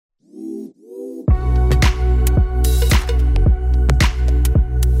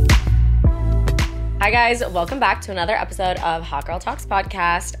Hi guys, welcome back to another episode of Hot Girl Talks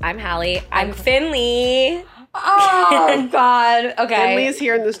podcast. I'm Halley. I'm Finley. Oh, God. Okay. Finley is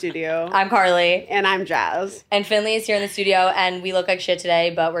here in the studio. I'm Carly. And I'm Jazz. And Finley is here in the studio, and we look like shit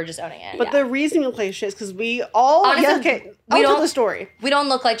today, but we're just owning it. But the reason we play shit is because we all... Honestly, I'll tell the story. We don't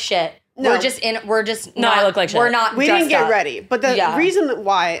look like shit. No. No, I look like shit. We're not We didn't get ready. But the Yeah. reason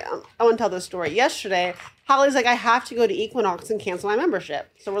why... I want to tell this story. Yesterday, Hallie's like, I have to go to Equinox and cancel my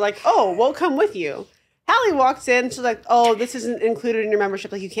membership. So we're like, oh, we'll come with you. Hallie walks in. She's like, oh, this isn't included in your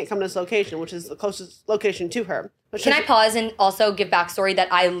membership. Like, you can't come to this location, which is the closest location to her. But Can I pause and also give backstory that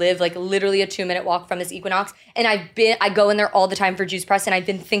I live like literally a 2-minute walk from this Equinox, and I go in there all the time for Juice Press, and I've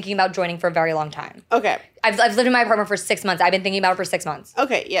been thinking about joining for a very long time. Okay. I've lived in my apartment for 6 months. I've been thinking about it for 6 months.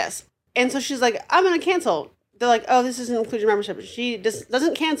 Okay, yes. And so she's like, I'm going to cancel. They're like, oh, this isn't included in your membership. She just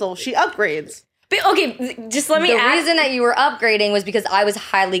doesn't cancel. She upgrades. But okay, just let me The reason that you were upgrading was because I was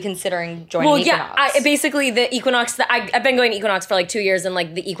highly considering joining Equinox. Yeah, basically the Equinox that I've been going to Equinox for like 2 years, and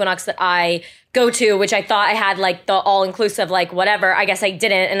like the Equinox that I go to, which I thought I had like the all-inclusive like whatever, I guess I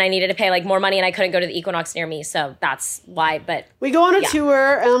didn't, and I needed to pay like more money, and I couldn't go to the Equinox near me, so that's why. But we go on a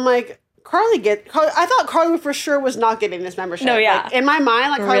tour, and I'm like, I thought Carly for sure was not getting this membership. No, yeah. Like, in my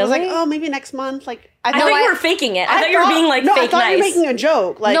mind, like Carly was like, Really? oh, maybe next month. Like I thought you were faking it. I thought you were being like no, fake I thought nice. you were making a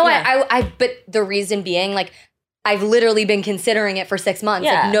joke. Like, No, yeah. but the reason being, like, I've literally been considering it for 6 months.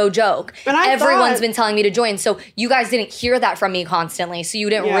 Yeah. Like, no joke. And I Everyone's thought- been telling me to join. So you guys didn't hear that from me constantly. So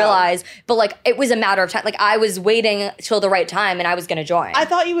you didn't Yeah. realize. But, like, it was a matter of time. Like, I was waiting till the right time, and I was going to join. I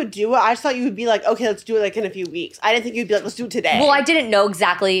thought you would do it. I just thought you would be like, okay, let's do it like in a few weeks. I didn't think you'd be like, let's do it today. Well, I didn't know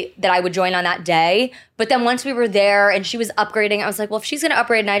exactly that I would join on that day. But then once we were there and she was upgrading, I was like, well, if she's going to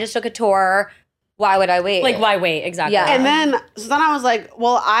upgrade and I just took a tour, why would I wait? like, why wait? Exactly. Yeah. And then I was like,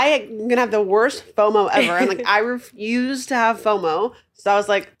 well, I'm gonna have the worst FOMO ever, and like I refuse to have FOMO. So I was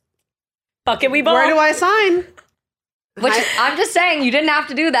like, Fuck it, we ball. where do I sign? Which I'm just saying, you didn't have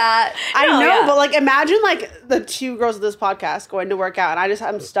to do that. I No, know, yeah. but like imagine like the two girls of this podcast going to work out, and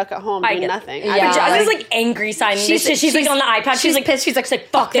I'm stuck at home doing get- nothing. Yeah. But Jazz is like angry signing this shit. She's like on the iPad. She's like pissed. She's like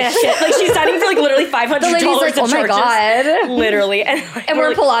fuck this shit. Like she's signing for like literally $500 The lady's like, of oh my charges. God. Literally. And, And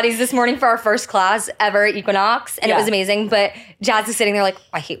we're in Pilates this morning for our first class ever at Equinox, and it Yeah. was amazing. But Jazz is sitting there like,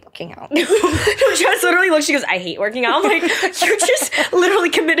 I hate working out. Jess literally looks, she goes, I hate working out. I'm like, you just literally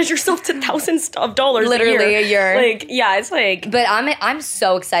committed yourself to thousands of dollars Literally a year. Like, yeah, it's like. But I'm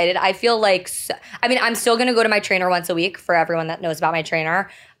so excited. I feel like, I'm still going to go to my trainer once a week for everyone that knows about my trainer.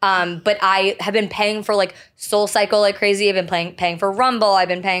 But I have been paying for like Soul Cycle like crazy. I've been paying for Rumble. I've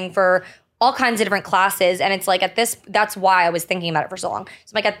been paying for all kinds of different classes. And it's like that's why I was thinking about it for so long.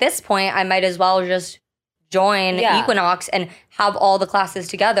 So like at this point, I might as well just join Equinox and have all the classes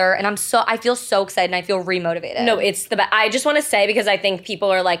together. And I feel so excited and I feel remotivated. No, it's the best. I just want to say, because I think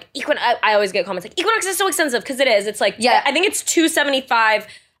people are like, I always get comments like, Equinox is so expensive, because it is. It's like, Yeah. I think it's $275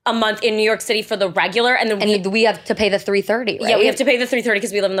 a month in New York City for the regular, and then we have to pay the $330, right? yeah, we have to pay the $330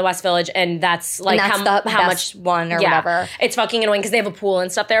 because we live in the West Village, and that's like And that's how the much best one or whatever. It's fucking annoying because they have a pool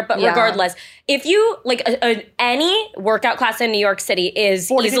and stuff there. But Yeah. regardless, if you like any workout class in New York City is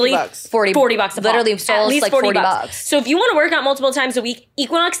 40, easily 50 bucks. $40 a pop. Literally, At Soul's least like 40 bucks. So if you want to work out multiple times a week,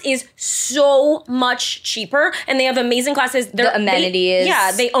 Equinox is so much cheaper, and they have amazing classes. The amenities.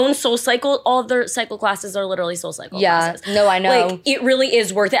 They own Soul Cycle. All of their cycle classes are literally Soul Cycle Yeah. classes. No, I know. Like, it really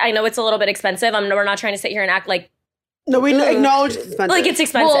is worth it. I know it's a little bit expensive. We're not trying to sit here and act like No, we acknowledge it's expensive. it's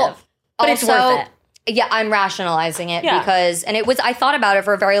expensive, Well, but it's also, worth it. Yeah, I'm rationalizing it Yeah. because, and I thought about it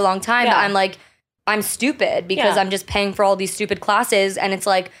for a very long time, but Yeah. I'm like, I'm stupid because Yeah. I'm just paying for all these stupid classes. And it's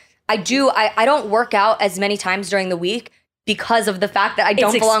like, I don't work out as many times during the week because of the fact that I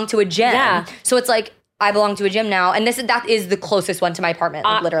don't belong to a gym. Yeah. So it's like, I belong to a gym now, and that is the closest one to my apartment,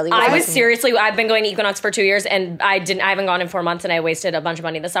 like, literally. I was seriously, I've been going to Equinox for 2 years, and I haven't gone in 4 months, and I wasted a bunch of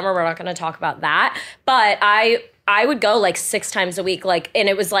money this summer. We're not going to talk about that. But I would go like 6 times a week, like, and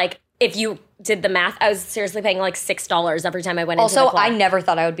it was like, if you did the math, I was seriously paying like $6 every time I went into the Also, club. I never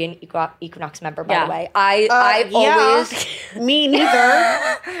thought I would be an Equinox member, by Yeah. the way. I always... me neither.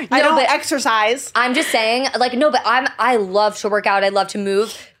 I don't but- exercise. I'm just saying, like, no, but I love to work out. I love to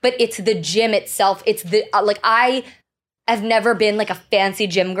move, but it's the gym itself. It's the, I've never been like a fancy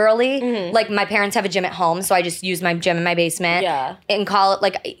gym girly. Mm-hmm. Like, my parents have a gym at home, so I just use my gym in my basement. Yeah. In college,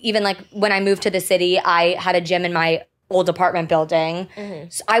 like, even like when I moved to the city, I had a gym in my old apartment building. Mm-hmm.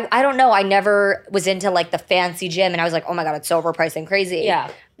 So I don't know. I never was into like the fancy gym, and I was like, oh my God, it's so overpriced and crazy. Yeah.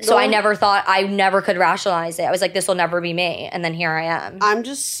 So I never could rationalize it. I was like, this will never be me. And then here I am. I'm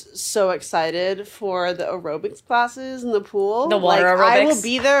just so excited for the aerobics classes in the pool. The water I aerobics. will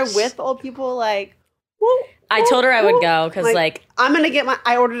be there with old people like, woo. I told her I would go because like I'm gonna get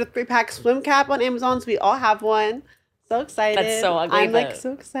I ordered a 3-pack swim cap on Amazon, so we all have one. So excited. That's so ugly. I'm like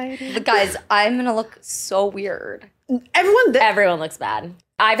so excited. But guys, I'm gonna look so weird. Everyone looks bad.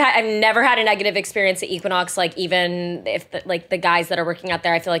 I've never had a negative experience at Equinox. Like even if the guys that are working out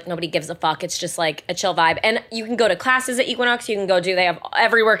there, I feel like nobody gives a fuck. It's just like a chill vibe. And you can go to classes at Equinox. You can go they have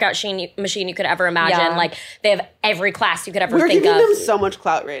every workout machine you could ever imagine. Yeah. Like they have every class you could ever We're think giving of. them so much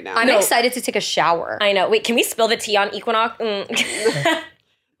clout right now. I'm excited to take a shower. I know. Wait, can we spill the tea on Equinox?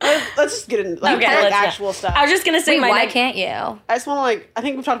 Let's just get into actual stuff. I was just gonna say why can't you? I just want to I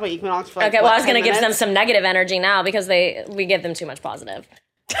think we've talked about Equinox for okay, well, I was gonna give them some negative energy now because we give them too much positive.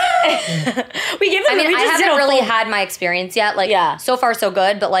 We give them. I haven't really had my experience yet. Like, so far so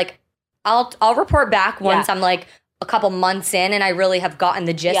good. But like, I'll report back once I'm like a couple months in and I really have gotten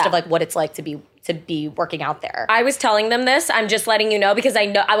the gist of like what it's like to be working out there. I was telling them this. I'm just letting you know because I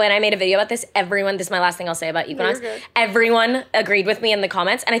know when I made a video about this, this is my last thing I'll say about Equinox. Everyone agreed with me in the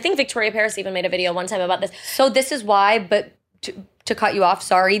comments. And I think Victoria Paris even made a video one time about this. So this is why, but to cut you off,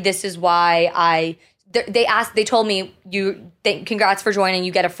 sorry, this is why they told me congrats for joining,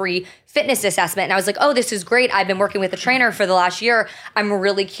 you get a free fitness assessment. And I was like, oh, this is great. I've been working with a trainer for the last year. I'm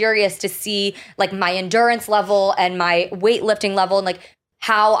really curious to see like my endurance level and my weightlifting level and like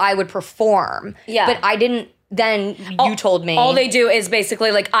how I would perform. Yeah. But I didn't, then you told me. All they do is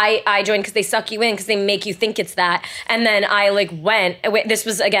basically like I joined because they suck you in because they make you think it's that. And then I like went, this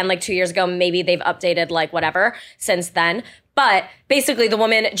was again like 2 years ago, maybe they've updated like whatever since then. But basically the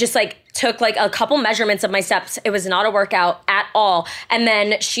woman just like took like a couple measurements of my steps. It was not a workout at all. And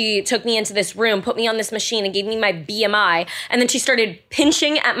then she took me into this room, put me on this machine and gave me my BMI. And then she started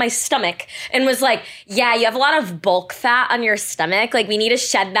pinching at my stomach and was like, yeah, you have a lot of bulk fat on your stomach. Like we need to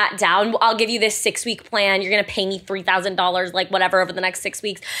shed that down. I'll give you this 6-week plan. You're going to pay me $3,000, like whatever over the next 6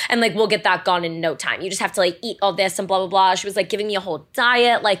 weeks. And like, we'll get that gone in no time. You just have to like eat all this and blah, blah, blah. She was like giving me a whole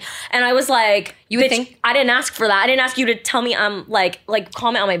diet. Like, and I was like, you would think I didn't ask for that. I didn't ask you to tell me I'm like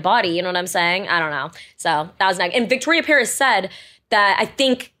comment on my body. You know what I'm saying? I don't know. So that was nice. And Victoria Paris said that, I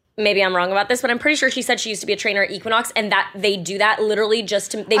think maybe I'm wrong about this, but I'm pretty sure she said she used to be a trainer at Equinox and that they do that literally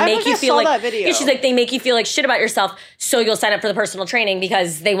just to, they make you feel like, yeah, she's like, they make you feel like shit about yourself so you'll sign up for the personal training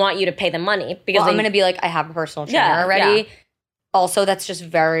because they want you to pay them money. Because I'm going to be like, I have a personal trainer already. Yeah. Also, that's just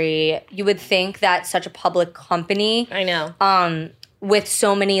you would think that such a public company. I know. With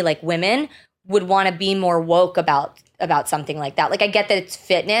so many like women would want to be more woke about something like that. Like I get that it's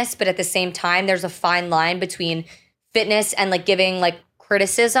fitness, but at the same time, there's a fine line between fitness and like giving like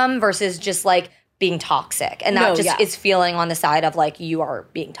criticism versus just like being toxic. And that is feeling on the side of like you are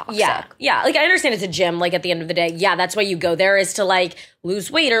being toxic. Yeah. Yeah. Like I understand it's a gym, like at the end of the day. Yeah, that's why you go there is to like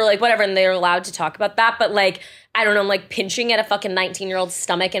lose weight or like whatever. And they're allowed to talk about that. But like, I don't know, I'm like pinching at a fucking 19-year-old's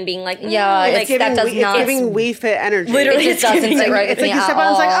stomach and being like, like that does not. It's giving We Fit energy. Literally, it just doesn't sit right with me. It's like you step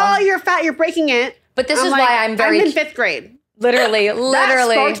on, it's like, oh, you're fat, you're breaking it. But this is why I'm I'm in 5th grade. Literally.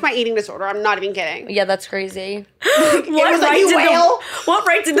 That sparked my eating disorder. I'm not even kidding. Yeah, that's crazy. What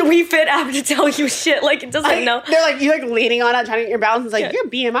right did the We Fit app to tell you shit? Like it doesn't know. They're like, you're like leaning on it, trying to get your balance. It's like, your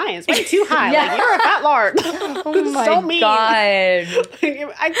BMI is way too high. Like, you're a fat lard. Oh my so mean. God.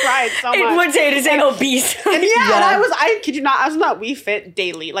 I cried so much. It would say to say obese. And and I kid you not, I was not We Fit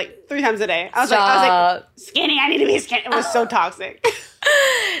daily, like 3 times a day. I was like, skinny, I need to be skinny. It was so toxic.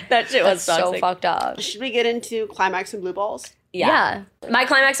 That shit was so fucked up. Should we get into climax and blue balls? Yeah. My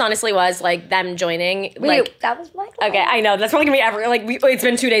climax honestly was like them joining. Wait, that was my climax. Okay, I know. That's probably gonna be ever like it's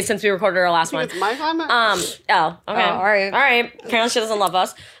been 2 days since we recorded our last one. It's my climax. Okay. All right. Apparently she doesn't love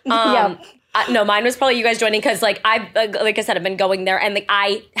us. No, mine was probably you guys joining because like I said, I've been going there and like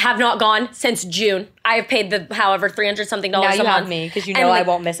I have not gone since June. I have paid the however $300 something now a you month. Have me because you know I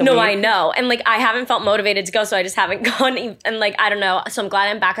won't miss a week. No, I know, and like I haven't felt motivated to go, so I just haven't gone. And like I don't know, so I'm glad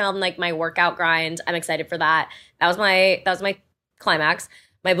I'm back on like my workout grind. I'm excited for that. That was my climax.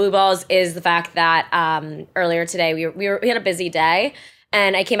 My blue balls is the fact that earlier today we had a busy day,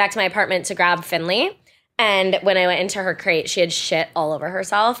 and I came back to my apartment to grab Finley. And when I went into her crate, she had shit all over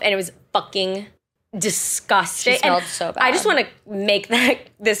herself, and it was fucking disgusting. She smelled so bad. I just want to make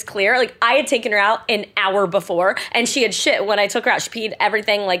this clear. Like, I had taken her out an hour before, and she had shit when I took her out. She peed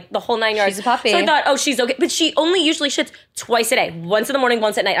everything, like the whole 9 yards. She's a puppy. So I thought, oh, she's okay. But she only usually shits twice a day. Once in the morning,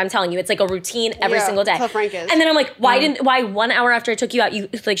 once at night. I'm telling you, it's like a routine every single day. That's how Frank is. And then I'm like, why 1 hour after I took you out,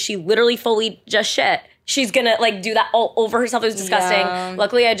 like she literally fully just shit. She's gonna like do that all over herself. It was disgusting. Yeah.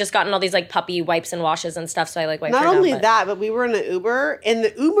 Luckily, I had just gotten all these like puppy wipes and washes and stuff, so I like wiped her down. Not only but that, but we were in an Uber, and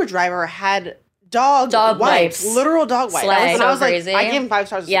the Uber driver had dog wipes, literal dog wipes. And I was crazy. Like, I gave him 5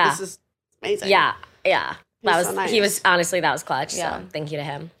 stars. This is amazing. Yeah. That was so nice. He was honestly that was clutch. Yeah. So thank you to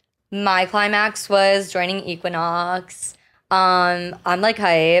him. My climax was joining Equinox. I'm like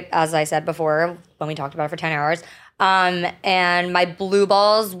hype, as I said before when we talked about it for 10 hours. And my blue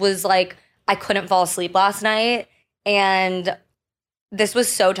balls was like, I couldn't fall asleep last night. And this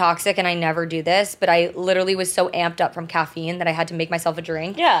was so toxic, and I never do this, but I literally was so amped up from caffeine that I had to make myself a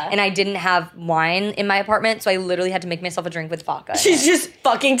drink. Yeah. And I didn't have wine in my apartment, so I literally had to make myself a drink with vodka. She's just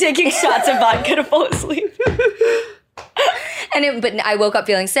fucking taking shots of vodka to fall asleep. But I woke up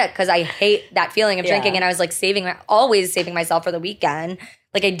feeling sick because I hate that feeling of drinking, and I was like always saving myself for the weekend.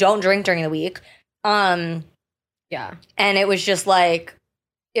 Like, I don't drink during the week. Yeah. And it was just like,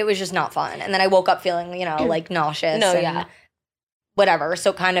 it was just not fun. And then I woke up feeling, like nauseous. No, and yeah. Whatever.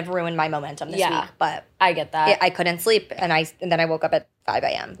 So kind of ruined my momentum this week. But I get that. I couldn't sleep, and then I woke up at 5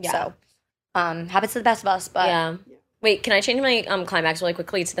 a.m. Yeah. So happens to the best of us. But yeah. Wait, can I change my climax really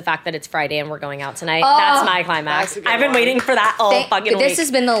quickly to the fact that it's Friday and we're going out tonight? That's my climax. That's a good I've been one. waiting for that all fucking week. This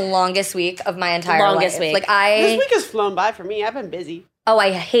has been the longest week of my entire Longest life. week. Like This week has flown by for me. I've been busy. I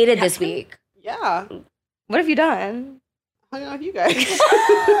hated this week. Yeah. What have you done? Hung out with you guys.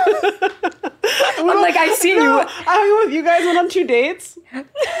 I'm like, I've seen you. I hung out with you guys, went on 2 dates.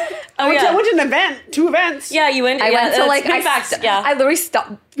 I went to an event, 2 events. Yeah, you went. I went to like facts. Yeah. I literally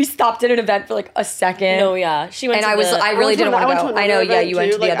stopped. We stopped at an event for like a second. No, yeah. She went. And to I really didn't want to go. I know. Yeah, you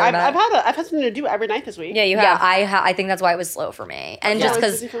went to the other event. I've had something to do every night this week. Yeah, you Yeah, have. I think that's why it was slow for me, and Yeah, just it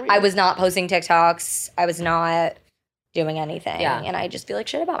was because busy for me. I was not posting TikToks, I was not doing anything, Yeah. and I just feel like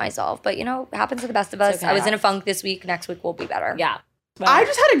shit about myself. But it happens to the best of us. okay. I was in a funk this week. Next week will be better. Yeah. I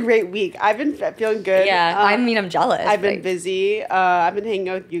just had a great week. I've been feeling good. Yeah. I'm jealous. I've been like- busy. I've been hanging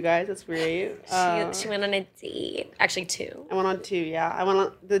out with you guys. That's great. She went on a date. Actually, 2. I went on 2. Yeah, I went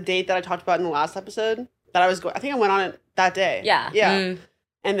on the date that I talked about in the last episode. That I was going. I think I went on it that day. Yeah. Yeah. Mm.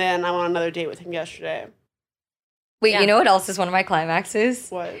 And then I went on another date with him yesterday. Wait, Yeah. you know what else is one of my climaxes?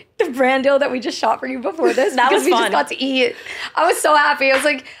 What? The brand deal that we just shot for you before this. That because was we fun. just got to eat. I was so happy. I was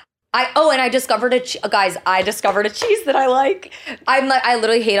like, and I discovered guys, I discovered a cheese that I like. I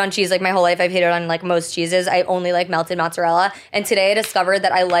literally hate on cheese. Like, my whole life I've hated on like most cheeses. I only like melted mozzarella. And today I discovered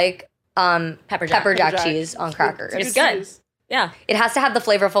that I like Pepper jack. pepper jack cheese on crackers. It's good. cheese. Yeah. It has to have the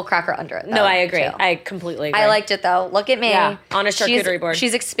flavorful cracker under it, though, No, I agree. too. I completely agree. I liked it, though. Look at me. Yeah, on a charcuterie board.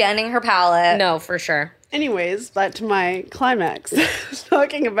 She's expanding her palate. No, for sure. Anyways, back to my climax.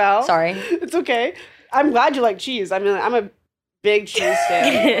 Talking about. Sorry. It's okay. I'm glad you like cheese. I mean, I'm a big cheese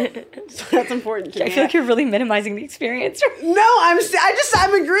fan. So that's important to me. I feel like you're really minimizing the experience. No, I'm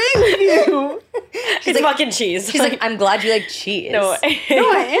agreeing with you. It's fucking cheese. She's like, I'm glad you like cheese. no. No,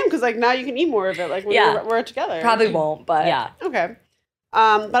 I am, because like now you can eat more of it. Like when Yeah. we're together. Probably won't, but Yeah. Okay.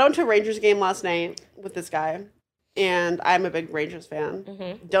 But I went to a Rangers game last night with this guy, and I'm a big Rangers fan.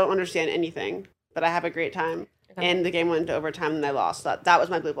 Mm-hmm. Don't understand anything, but I have a great time. Okay. And the game went to overtime, and they lost. That was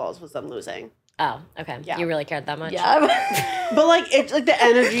my blue balls, was them losing. Oh, okay. Yeah. You really cared that much? yeah. But like it's like the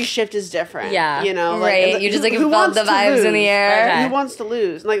energy shift is different. Yeah. You know, Right, like, you just, like, who felt wants the to vibes in the lose? air. Okay. Who wants to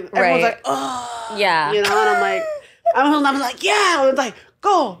lose? And like everyone's Right. like, oh, Yeah. you know, and I'm like, I'm like, yeah, and it's like,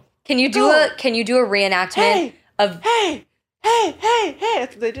 go, Can you do Go. a reenactment Hey. of hey, hey, hey, hey.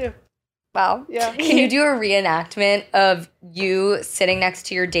 That's what they do. wow? Yeah. Can you do a reenactment of you sitting next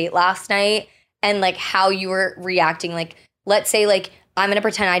to your date last night and like how you were reacting? Like, let's say like I'm gonna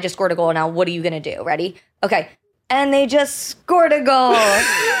pretend I just scored a goal. Now, what are you gonna do? Ready? Okay. And they just scored a goal.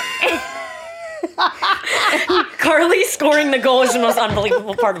 Carly scoring the goal is the most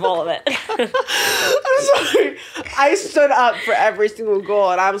unbelievable part of all of it. I'm sorry. I stood up for every single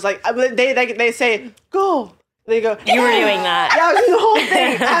goal, and I was like, they say goal. And they go, You were doing that. Yeah, I was doing the whole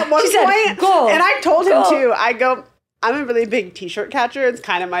thing at one She said, point. "Goal, and I told him goal." too. I go, I'm a really big t-shirt catcher. It's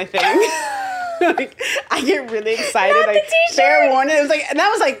kind of my thing. Like, I get really excited. Not the Like, t-shirt. fair warning. It was like, and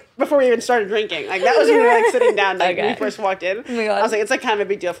that was like before we even started drinking. Like that was when we were like sitting down, like when Okay. we first walked in. Oh my God. I was like, it's like kind of a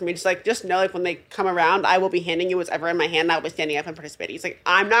big deal for me. Just know like when they come around, I will be handing you whatever in my hand. I will be standing up and participating. He's like,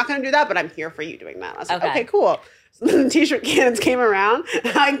 I'm not going to do that, but I'm here for you doing that. I was like, Okay. okay, cool. So then the t-shirt cannons came around.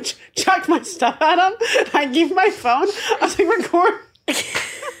 And I chucked my stuff at him. I gave my phone. I was like, record.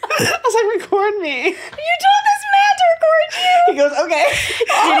 I was like, record me. You told this man to record you. He goes, okay.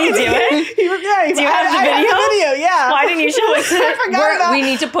 Did he do it? Do you have the I have video? the video, yeah. Why didn't you show us I it? forgot about We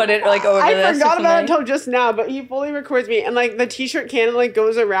need to put it like over I this. forgot or about it something. until just now, but he fully records me, and like the t-shirt cannon like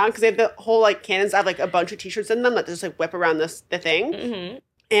goes around because they have the whole like cannons have like a bunch of t-shirts in them that just like whip around the thing, Mm-hmm.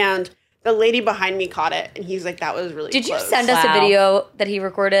 and the lady behind me caught it, and he's like, "That was really." Did you close." send us a Wow. video that he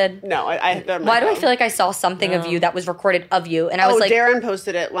recorded? No, I they're on my Why do I phone. feel like I saw something of you that was recorded of you? And I was like, Darren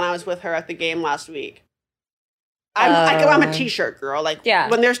posted it when I was with her at the game last week. I'm a t-shirt girl. Like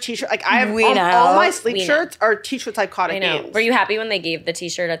when there's t-shirt, like I have all my sleep shirts are t-shirts I caught at games. Were you happy when they gave the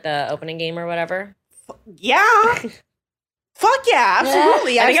t-shirt at the opening game or whatever? Yeah. Fuck yeah,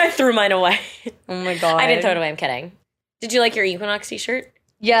 absolutely. I think I threw mine away. Oh my God. I didn't throw it away. I'm kidding. Did you like your Equinox t-shirt?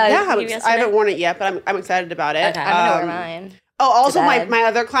 Yeah. I haven't worn it yet, but I'm excited about it. Okay. I'm gonna wear mine. Oh, also my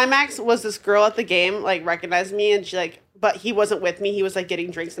other climax was this girl at the game like recognized me and she like, but he wasn't with me. He was like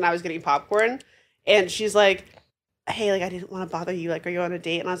getting drinks and I was getting popcorn. And she's like, hey, like I didn't want to bother you. Like, are you on a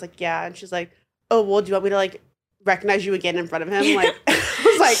date? And I was like, yeah. And she's like, oh, well, do you want me to like recognize you again in front of him? Like, I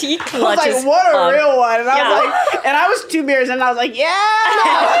was like, what a real one. And I was like, and I was 2 beers and I was like,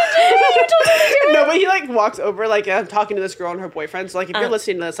 no, but he like walks over, like I'm talking to this girl and her boyfriend. So like, if you're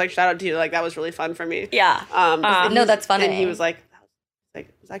listening to this, like shout out to you. Like that was really fun for me. Yeah. No, that's funny. And he was like, was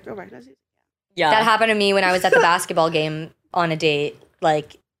that girl recognize you? Yeah. That happened to me when I was at the basketball game on a date.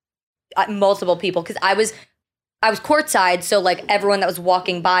 Like multiple people, because I was courtside, so like everyone that was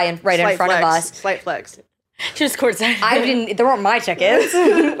walking by and right in front of us. Slight flex. Just courtside. There weren't my tickets.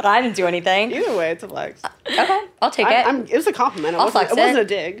 I didn't do anything. Either way, it's a flex. Okay, I'll take it. It was a compliment. I'll flex it. It wasn't a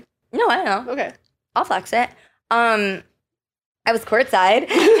dig. No, I know. Okay. I'll flex it. I was courtside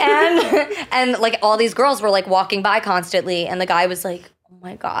and like all these girls were like walking by constantly and the guy was like, oh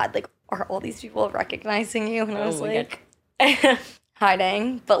my God, like are all these people recognizing you? And I was like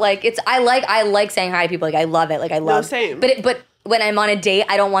hiding. But like I like saying hi to people. Like I love it. Like I love No, same. But when I'm on a date,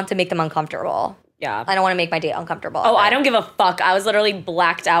 I don't want to make them uncomfortable. Yeah. I don't want to make my date uncomfortable. Oh, I don't give a fuck. I was literally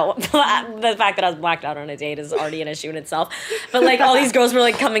blacked out. The fact that I was blacked out on a date is already an issue in itself. But like all these girls were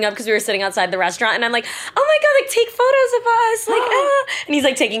like coming up because we were sitting outside the restaurant and I'm like, oh my God, like take photos of us. Like, and he's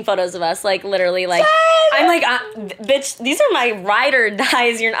like taking photos of us. Like literally like, I'm like, bitch, these are my ride or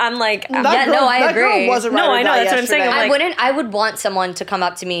dies. I'm like, I agree. Girl was a ride or I know, die that's what I'm saying. yesterday. I would want someone to come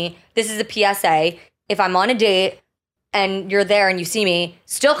up to me. This is a PSA. If I'm on a date, and you're there and you see me,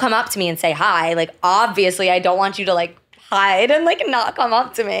 still come up to me and say hi. Like, obviously, I don't want you to, like, hide and, like, not come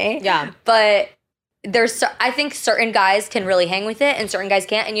up to me. Yeah. But I think certain guys can really hang with it and certain guys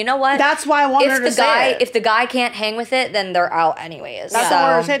can't. And you know what? That's why I wanted her to say it. If the guy can't hang with it, then they're out anyways. That's what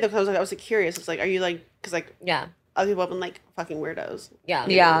I wanted her to say, though, because I was like, curious. It's like, are you, like, because, like, other people have been, like, fucking weirdos. Yeah.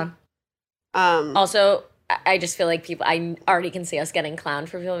 Yeah. Also, I just feel like people, I already can see us getting clowned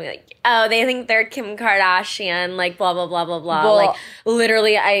for people being like, oh, they think they're Kim Kardashian, like blah, blah, blah, blah, blah. Well, like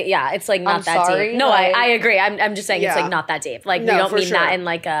literally, it's like not that deep. No, like, I agree. I'm just saying it's like not that deep. Like we don't mean that in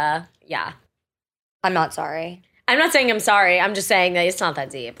like a, I'm not sorry. I'm not saying I'm sorry. I'm just saying that it's not that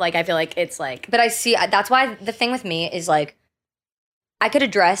deep. Like I feel like it's like. But I see, that's why the thing with me is like, I could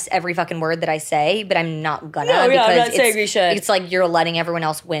address every fucking word that I say, but I'm not gonna. No, because I'm not saying we should. It's like you're letting everyone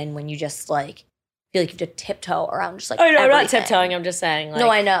else win when you just like feel like you have to tiptoe around just like Oh no, everything. I'm not tiptoeing. I'm just saying. Like, no,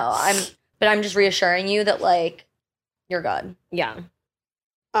 I know. I'm just reassuring you that like you're good. Yeah.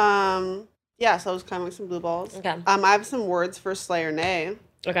 Yeah. So I was climbing some blue balls. Okay. I have some words for Slay or Nay.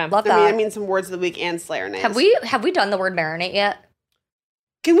 Okay. Love that. I mean some words of the week and Slay or Nays. Have we done the word marinate yet?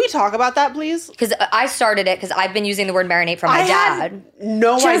 Can we talk about that, please? Because I started it because I've been using the word marinate from my dad.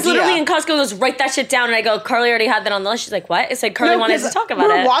 No She idea. was literally in Costco, goes, write that shit down. And I go, Carly already had that on the list. She's like, what? It's like, Carly wanted to talk about it.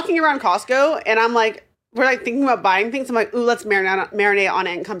 We're walking around Costco, and I'm like, we're like thinking about buying things. I'm like, ooh, let's marinate on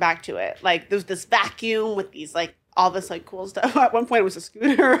it and come back to it. Like, there's this vacuum with these, like, all this, like, cool stuff. At one point, it was a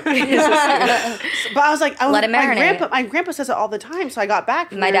scooter. But I was like, let it marinate. My grandpa says it all the time, so I got back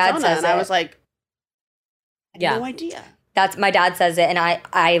from My Arizona, dad says and it. I was like, I had no idea. That's my dad says it, and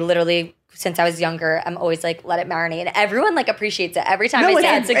I literally, since I was younger, I'm always like, let it marinate. And everyone like appreciates it every time I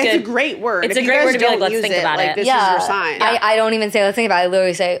say it. It's a great word. It's a great word to be like, let's think about it. This is your sign. I don't even say let's think about it. I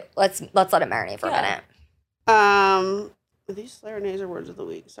literally say let's let it marinate for a minute. Are these Slayer Nays or words of the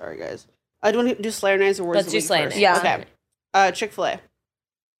week? Sorry, guys. I don't want to do Slayer Nays or words of the week first. Yeah. Okay. Chick-fil-A.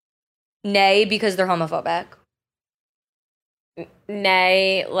 Nay, because they're homophobic.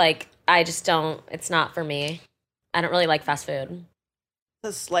 Nay, like I just don't. It's not for me. I don't really like fast food.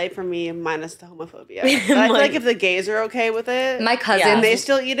 It's a slay for me minus the homophobia. But I feel like if the gays are okay with it, my cousin, and they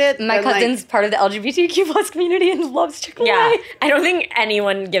still eat it. My cousin's part of the LGBTQ plus community and loves Chick-fil-A. Yeah, I don't think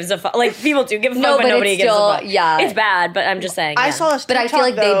anyone gives a fuck. Like people do give a fuck, but nobody gives a fuck. Yeah, it's bad, but I'm just saying. I saw a TikTok, but I feel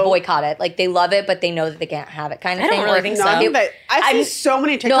like they boycott it. Like they love it, but they know that they can't have it. Kind of I thing. don't really think so. I see so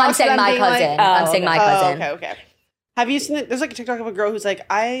many TikToks. No, I'm saying my cousin. I'm saying my cousin. Okay. Have you seen it? There's like a TikTok of a girl who's like,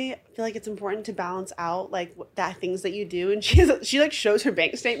 I feel like it's important to balance out like things that you do, and she like shows her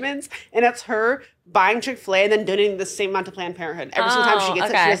bank statements, and it's her buying Chick-fil-A and then donating the same amount to Planned Parenthood. Every single time she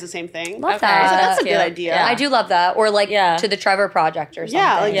gets it, she does the same thing. Love that. I was like, that's a good idea. Yeah. I do love that. Or like to the Trevor Project or something.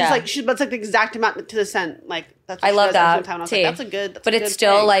 Yeah, like just like but it's like the exact amount to the cent. Like that's what I love that. I was like, that's a good. But it's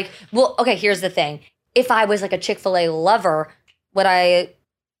still thing. like, well, okay. Here's the thing. if I was like a Chick-fil-A lover, would I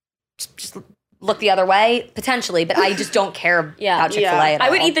just look the other way? Potentially, but I just don't care about Chick-fil-A at all. I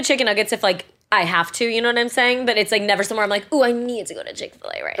would eat the chicken nuggets if like I have to, you know what I'm saying? But it's like never somewhere I'm like, ooh, I need to go to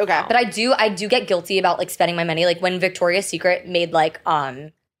Chick-fil-A right now. But I do get guilty about like spending my money. Like when Victoria's Secret made like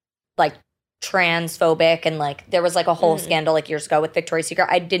transphobic and like there was like a whole scandal like years ago with Victoria's Secret.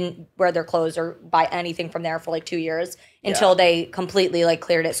 I didn't wear their clothes or buy anything from there for like 2 years until they completely like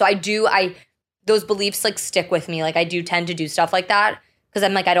cleared it. So those beliefs like stick with me. Like I do tend to do stuff like that because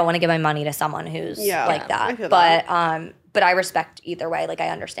I'm like, I don't want to give my money to someone who's like that. But I respect either way. Like I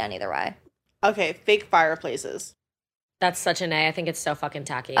understand either way. Okay, fake fireplaces. That's such an A. I think it's so fucking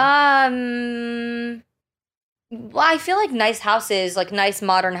tacky. Well, I feel like nice houses, like nice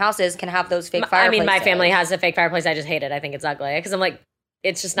modern houses, can have those fake fireplaces. I mean, my family has a fake fireplace. I just hate it. I think it's ugly because I'm like,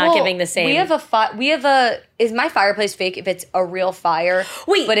 it's just not giving the same. Is my fireplace fake if it's a real fire?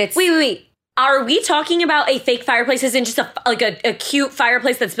 Wait. Are we talking about a fake fireplace as in just a cute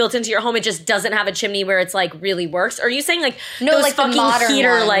fireplace that's built into your home? It just doesn't have a chimney where it's like really works. Or are you saying like those like fucking the modern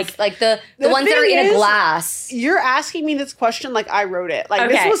heater ones, like the ones that are in a glass? You're asking me this question like I wrote it. Like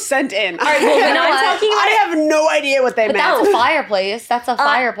this was sent in. All right, well, then I have no idea what they meant. That's a fireplace. That's a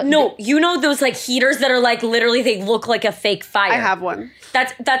fireplace. No, you know those like heaters that are like literally they look like a fake fire. I have one.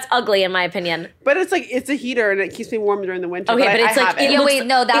 That's ugly in my opinion. But it's like it's a heater and it keeps me warm during the winter. Okay, but it's like it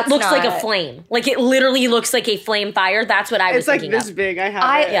looks not. like a flame. Like it literally looks like a flame fire. That's what I was thinking. It's like this big. I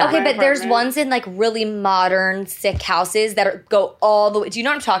have it. Okay, but there's ones in like really modern, sick houses that go all the way. Do you know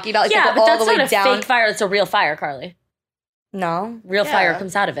what I'm talking about? Like, yeah, they go but all that's the way not a down. fake fire. It's a real fire, Carly. No, real fire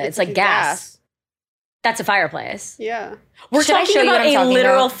comes out of it. It's like gas. That's a fireplace. Yeah, we're talking about a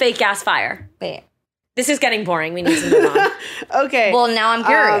literal fake gas fire. Wait. This is getting boring. We need to move on. Okay. Well, now I'm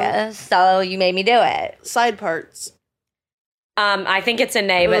curious, so you made me do it. Side parts. I think it's a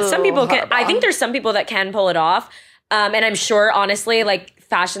nay, but some people can. I think there's some people that can pull it off, and I'm sure, honestly, like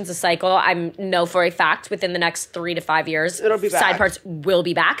fashion's a cycle. I know for a fact within the next 3 to 5 years, it'll be back. Side parts will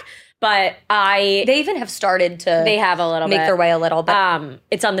be back. But they even have started to. They have a little make their way a little bit.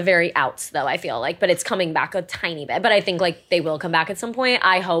 It's on the very outs though. I feel like, but it's coming back a tiny bit. But I think like they will come back at some point.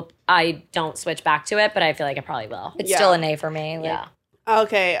 I hope I don't switch back to it, but I feel like I probably will. It's still a nay for me. Like, yeah.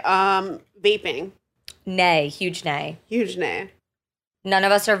 Okay. Vaping. Nay. Huge nay. Huge nay. None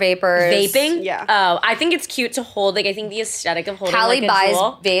of us are vapors. Vaping? Yeah. Oh, I think it's cute to hold. Like I think the aesthetic of holding. Halley like, buys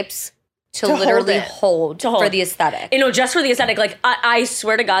jewel. vapes. To literally hold for the aesthetic. You know, just for the aesthetic. Like, I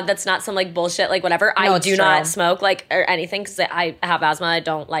swear to God, that's not some, like, bullshit, like, whatever. No, I do true. not smoke, like, or anything, because I have asthma. I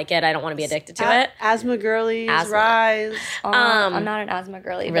don't like it. I don't want to be addicted to it. Asthma girlies, rise. I'm not an asthma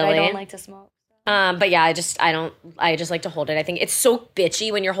girly, but I don't like to smoke. But yeah, I just like to hold it. I think it's so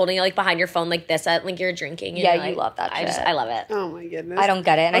bitchy when you're holding it, like, behind your phone like this, like you're drinking. Yeah, like, you love that shit. I love it. Oh, my goodness. I don't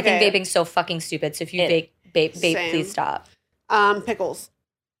get it. And I think vaping's so fucking stupid. So if you vape, please stop. Pickles.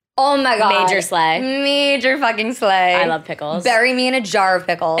 Oh my God. Major slay. Major fucking slay. I love pickles. Bury me in a jar of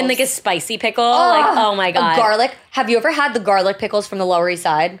pickles. And like a spicy pickle. Like, oh my God. Garlic. Have you ever had the garlic pickles from the Lower East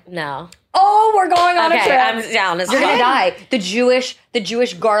Side? No. Oh, we're going on a trip. I'm down. You're gonna die. The Jewish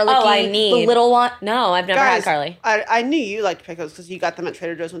garlicky. Oh, I need the little one. No, I've never had Carly. I knew you liked pickles because you got them at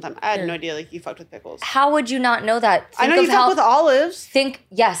Trader Joe's one time. I had no idea like you fucked with pickles. How would you not know that? I know you fuck with olives.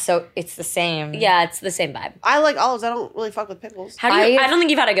 So it's the same. Yeah, it's the same vibe. I like olives. I don't really fuck with pickles. How do you? I don't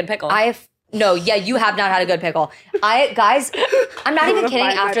think you've had a good pickle. No, yeah, you have not had a good pickle. Guys, I'm not even kidding.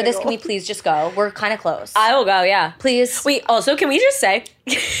 After this, can we please just go? We're kind of close. I will go, yeah. Please. Wait, also, can we just say...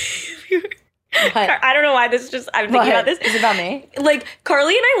 I don't know why this is just... I'm thinking about this. Is it about me? Like,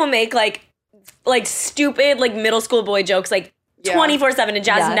 Carly and I will make, like stupid, like, middle school boy jokes, like, 24/7, and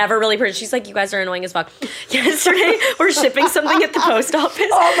Jazz never really... She's like, you guys are annoying as fuck. Yesterday, we're shipping something at the post office.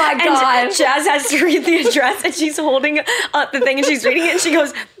 Oh, my God. And Jazz has to read the address, and she's holding up the thing, and she's reading it, and she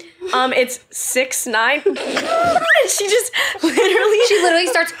goes... it's 6'9". And she just literally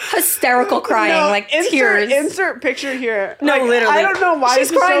starts hysterical crying, tears. Insert picture here. No, literally. I don't know why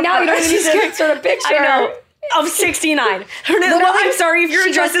she's crying now. You don't even need to insert a picture. I know. Of 69. I'm sorry if your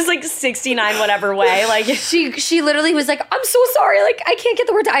address is like 69 whatever way. Like she literally was like, I'm so sorry. Like I can't get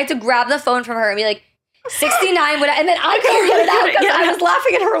the word. I had to grab the phone from her and be like, 69. And then I couldn't get it out because I was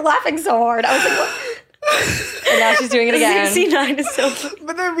laughing at her laughing so hard. I was like, what? And now she's doing it again. 69 is so funny.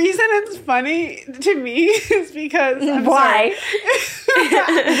 But the reason it's funny to me is because why?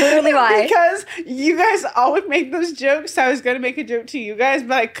 Literally why? Because you guys always make those jokes. So I was gonna make a joke to you guys,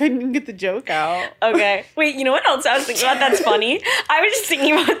 but I couldn't even get the joke out. Okay. Wait, you know what else I was thinking about that's funny? I was just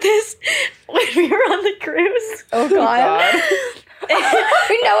thinking about this when we were on the cruise. Oh God.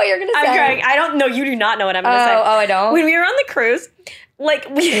 We know what you're gonna say. I'm crying. I don't know. You do not know what I'm gonna say. Oh, I don't. When we were on the cruise, like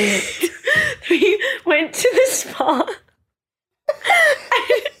we went to the spa.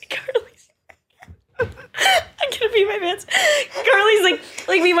 Carly's, I'm gonna pee my pants. Carly's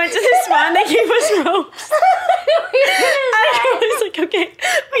like we went to the spa and they gave us ropes. And Carly's like, okay,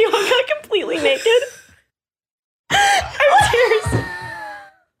 we all got completely naked. I'm tears.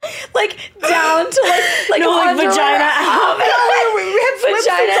 Like down to like no, like vagina out. We had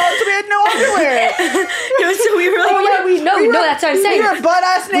swimsuits on, so we had no underwear. No, so we were like, that's what I'm saying. We were butt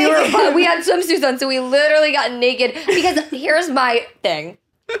ass naked. We had swimsuits on, so we literally got naked. Because here's my thing.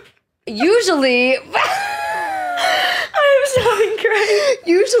 Usually, I'm stopping crying.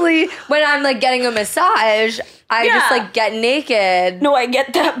 Usually, when I'm like getting a massage, I just like get naked. No, I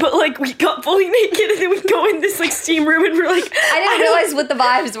get that, but like we got fully naked and then we go in this like steam room and we're like, I didn't realize what the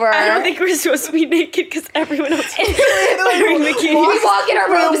vibes were. I don't think we're supposed to be naked because everyone else is wearing bikinis. We walk in our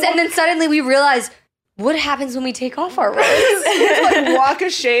rooms and then suddenly we realize, what happens when we take off our robes? We had to like walk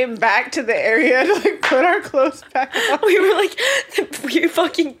of shame back to the area to like put our clothes back on. We were like the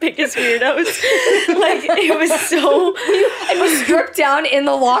fucking biggest weirdos. Like it was so. And we stripped down in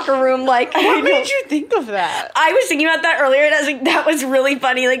the locker room. Like, what made you think of that? I was thinking about that earlier, and I was like, that was really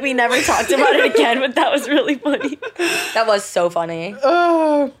funny. Like we never talked about it again, but that was really funny. That was so funny.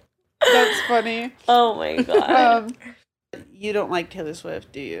 Oh, that's funny. Oh my god. You don't like Taylor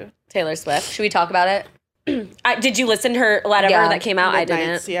Swift, do you? Taylor Swift. Should we talk about it? Did you listen to her whatever that came out?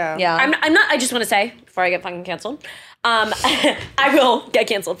 Midnights, I didn't. Yeah. I'm not. I just want to say before I get fucking canceled, I will get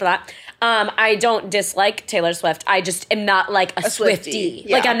canceled for that. I don't dislike Taylor Swift. I just am not like a Swiftie.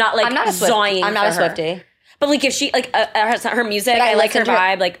 Yeah. Like I'm not like I'm not a Swiftie. zoing I'm not a for her. Swiftie. But like if she like her music, But I like her listen to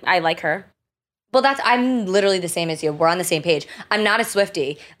vibe. Like I like her. Well, I'm literally the same as you. We're on the same page. I'm not a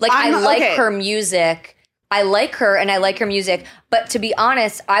Swiftie. Like I like her music. I like her and I like her music, but to be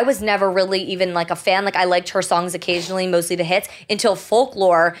honest, I was never really even like a fan. Like I liked her songs occasionally, mostly the hits, until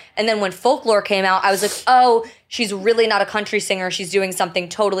Folklore. And then when Folklore came out, I was like, oh, she's really not a country singer. She's doing something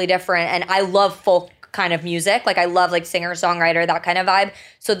totally different. And I love folk kind of music. Like I love like singer, songwriter, that kind of vibe.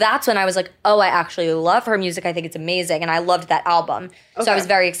 So that's when I was like, oh, I actually love her music. I think it's amazing. And I loved that album. Okay. So I was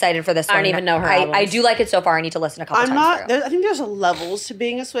very excited for this one. I don't even know her albums. I do like it so far. I need to listen a couple times through. I think there's levels to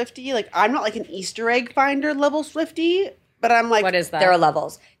being a Swiftie. Like I'm not like an Easter egg finder level Swiftie, but I'm like, what is that? There are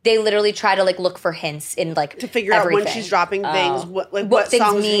levels. They literally try to like look for hints in like to figure everything. out when she's dropping things, what things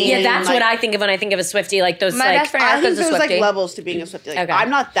songs mean. Yeah, that's like, what I think of when I think of a Swiftie. Like those. My like, best friend I think Erica's a there's like Swiftie. levels to being a Swiftie. Like Okay. I'm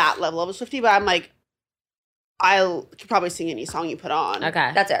not that level of a Swiftie, but I'm like, I could probably sing any song you put on.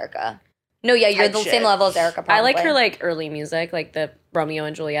 Okay, that's Erica. No, yeah, you're Type the shit. same level as Erica. Probably. I like her like early music, like the Romeo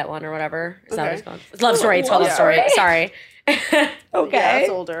and Juliet one or whatever. Is that what it's Okay. called? It's Love Story. It's called Love Story. Sorry. Yeah, that's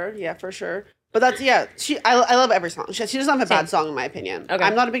older. Yeah, for sure. But that's I love every song. She doesn't have a bad song in my opinion. Okay.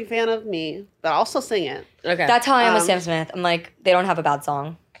 I'm not a big fan of Me, but I'll still sing it. Okay, That's how I am with Sam Smith. I'm like, they don't have a bad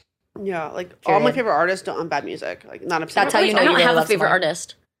song. Yeah, like all my favorite artists don't have bad music. Like not a That's how you know I you don't really have a love favorite someone.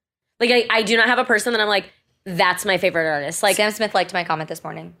 artist. Like I do not have a person that I'm like, that's my favorite artist. Like Sam Smith liked my comment this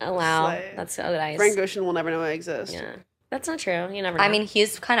morning. oh wow, Slay. that's so nice. Frank Ocean will never know I exist. Yeah, that's not true. You never know. I mean,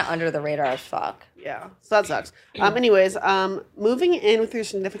 he's kind of under the radar as fuck. Yeah, so that sucks. Anyways, moving in with your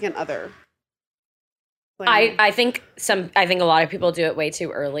significant other. I think a lot of people do it way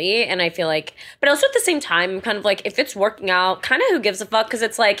too early, and I feel like, but also at the same time, kind of like if it's working out, kind of who gives a fuck? Because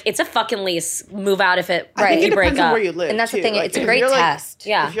it's like it's a fucking lease. Move out if it I think if you it break depends on up. where you live. And that's the too. thing, Like, it's a if great you're, like- test.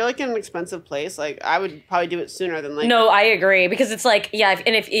 Yeah. If you're like in an expensive place, like I would probably do it sooner than like. No, I agree because it's like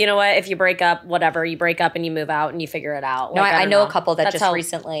if you know what, if you break up, whatever, you break up and you move out and you figure it out. No, Like, I don't know a couple that That's just how-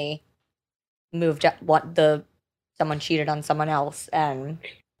 recently moved. Someone cheated on someone else, and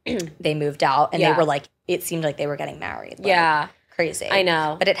they moved out, and they were like, it seemed like they were getting married. Like, Yeah, crazy. I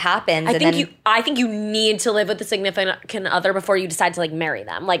know. but it happens. I and think then, I think you need to live with the significant other before you decide to like marry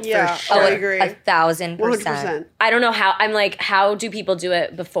them. Like Yeah. for sure. I agree. 1,000%. 100%. I don't know how. I'm like, how do people do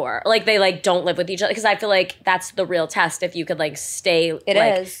it before? Like they like don't live with each other because I feel like that's the real test. If you could like stay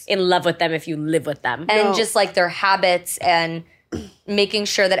is. in love with them if you live with them. And No. just like their habits and making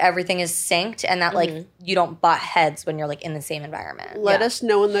sure that everything is synced and that like you don't butt heads when you're like in the same environment. Let us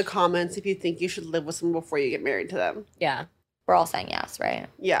know in the comments if you think you should live with someone before you get married to them. Yeah. We're all saying yes, right?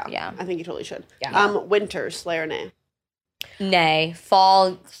 Yeah. Yeah. I think you totally should. Yeah. Winter, slay or nay? Nay.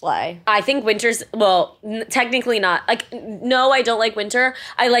 Fall, slay. I think winter's, well, technically not. Like, no, I don't like winter.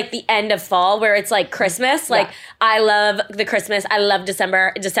 I like the end of fall where it's like Christmas. Like, I love the Christmas. I love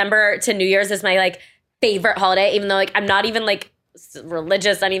December. December to New Year's is my like favorite holiday, even though like I'm not even like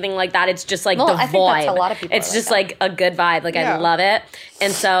religious, anything like that. It's just like the I think vibe. that's a lot of people It's are just like like a good vibe. Like, Yeah. I love it.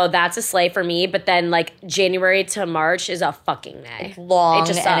 And so that's a slay for me. But then like January to March is a fucking nay. Long It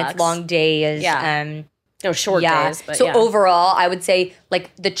just and it's sucks. long days. Yeah. No, short days. But so yeah. overall, I would say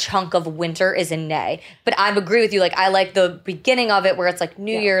like the chunk of winter is in May. But I agree with you. Like I like the beginning of it where it's like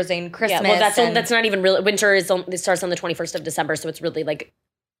New Year's and Christmas. Yeah, well, that's not even really. Winter it starts on the 21st of December, so it's really like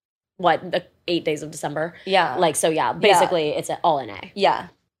the 8 days of December. Yeah. Like so. Yeah. Basically, it's all in A. Yeah.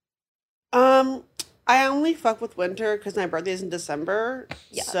 I only fuck with winter because my birthday is in December.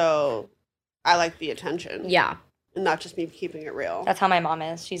 Yeah. So I like the attention. Yeah. And not just me keeping it real. That's how my mom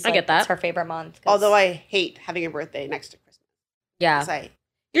is. She's like, I get that. It's her favorite month. Although I hate having a birthday next to Christmas. Yeah.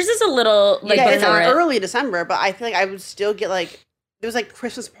 Yours is a little like it's like early December, but I feel like I would still get like there's like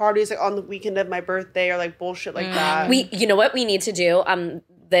Christmas parties like on the weekend of my birthday or like bullshit like that. You know what we need to do?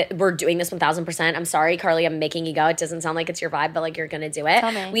 That we're doing this 1000%. I'm sorry, Carly, I'm making you go. It doesn't sound like it's your vibe, but like you're gonna do it.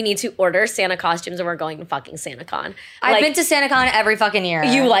 Tell me. We need to order Santa costumes and we're going to fucking SantaCon. I've been to SantaCon every fucking year.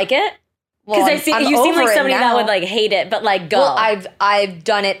 You like it? Because Well, you seem like somebody now. that would like hate it, but like go. Well, I've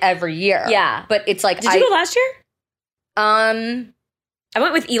done it every year. Yeah. But it's like Did you go last year? I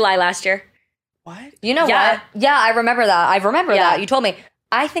went with Eli last year. What? You know what? Yeah, I remember that. I remember that. You told me.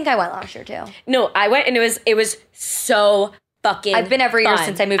 I think I went last year too. No, I went and it was so fucking I've been every year fun.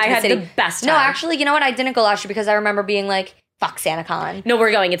 since I moved to the city. I had the best time. No, actually, you know what? I didn't go last year because I remember being like, fuck SantaCon. No,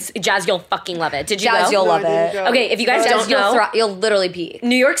 we're going. It's Jazz, you'll fucking love it. Did you Jazz, go? you'll love I didn't it. go. Okay, if you guys don't know, you'll literally peak.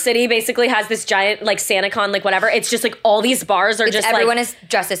 New York City basically has this giant like SantaCon, like whatever. It's just like all these bars are just everyone like, is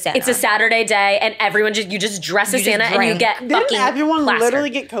dressed as Santa. It's a Saturday day and everyone you just dress as Santa and you get Didn't fucking everyone plastered. literally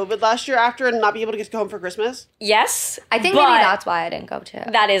get COVID last year after and not be able to get to go home for Christmas? Yes. I think but maybe that's why I didn't go too.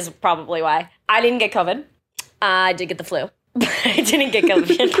 that is probably why. I didn't get COVID. I did get the flu. I didn't get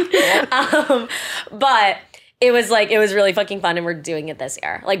COVID. But it was really fucking fun and we're doing it this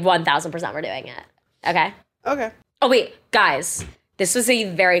year. Like 1000% we're doing it. Okay? Okay. Oh, wait, guys. This was a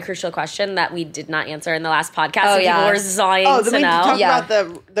very crucial question that we did not answer in the last podcast. Oh, and yeah. people were dying Oh, to then we know. talk Yeah.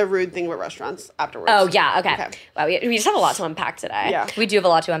 about the rude thing with restaurants afterwards. Oh, yeah, okay. Okay. Wow, we just have a lot to unpack today. Yeah. We do have a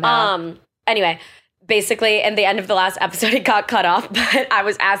lot to unpack. Anyway, basically, in the end of the last episode, it got cut off, but I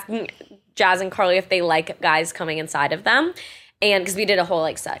was asking Jazz and Carly if they like guys coming inside of them. And because we did a whole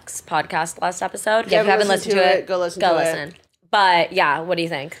like sex podcast last episode. Yeah, if you haven't listened to it, go listen Go to listen. it. But yeah, what do you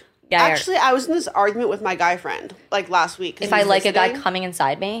think? Yeah, Actually, I was in this argument with my guy friend like last week. 'cause If he I was like a guy listening. coming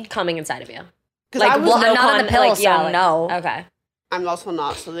inside me, coming inside of you. Because I was well, I'm not on the pill, so no. Okay. I'm also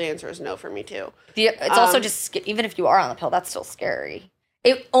not, so the answer is no for me too. It's also just even if you are on the pill, that's still scary.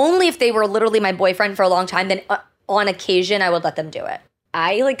 Only if they were literally my boyfriend for a long time, then on occasion I would let them do it.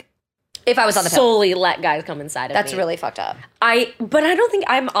 I like If I was on the pill, solely let guys come inside of that's me. really fucked up. But I don't think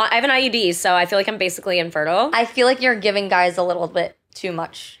I have an IUD, so I feel like I'm basically infertile. I feel like you're giving guys a little bit too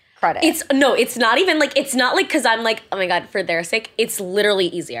much credit. It's not even like, it's not like because I'm like, oh my God, for their sake, it's literally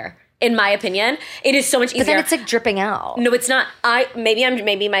easier. In my opinion, it is so much easier. but then it's like dripping out. No, it's not.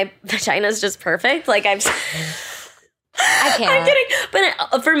 Maybe my vagina is just perfect. Like I can't. I'm kidding.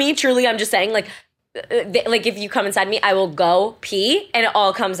 But for me, truly, I'm just saying like if you come inside me, I will go pee and it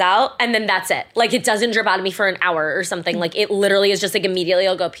all comes out and then that's it. Like it doesn't drip out of me for an hour or something. Like it literally is just like immediately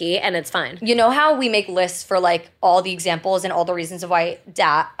I'll go pee and it's fine. You know how we make lists for like all the examples and all the reasons of why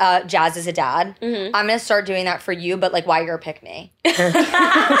Jazz is a dad? Mm-hmm. I'm going to start doing that for you, but like why you're a pick me.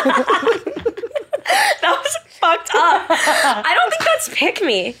 That was fucked up. I don't think that's pick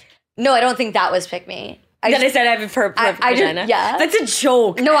me. No, I don't think that was pick me. I said I have a perfect vagina. Yeah. That's a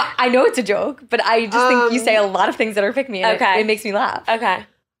joke. No, I know it's a joke, but I just think you say a lot of things that are pick me. And it makes me laugh. Okay.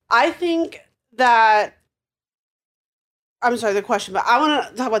 I think that I'm sorry, the question, but I want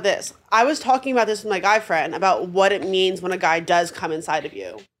to talk about this. I was talking about this with my guy friend about what it means when a guy does come inside of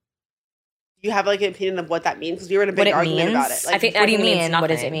you. You have like an opinion of what that means because we were in a big argument about it. Like, what do you mean? What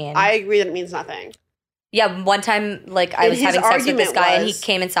does it mean? I agree that it means nothing. Yeah, one time, like, I was his having sex with this argument guy, and he was-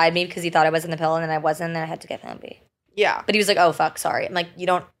 came inside me because he thought I was in the pill, and then I wasn't, and then I had to get him pee. Yeah. But he was like, "Oh fuck, sorry." I'm like, "You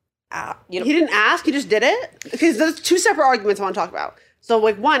don't." He didn't ask. He just did it. Because there's two separate arguments I want to talk about. So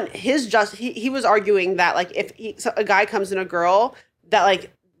like one, he was arguing that like if so a guy comes in a girl that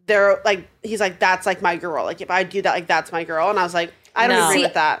like they're like he's like that's like my girl. Like if I do that like that's my girl. And I was like I don't agree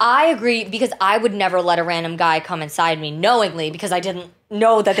with that. I agree because I would never let a random guy come inside me knowingly because I didn't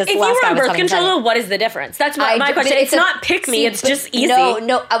know that this If last you were guy on was birth coming inside control, me. what is the difference? That's my question. It's not pick me. It's just easy. No.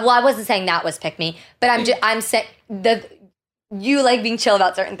 Well, I wasn't saying that was pick me, but I'm saying you like being chill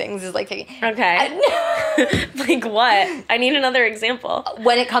about certain things is like picking. Okay. Like what? I need another example.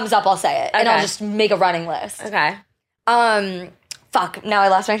 When it comes up, I'll say it, and Okay. I'll just make a running list. Okay. Fuck. Now I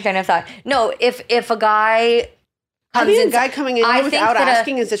lost my train of thought. No, if a guy. I think a guy coming in I without think that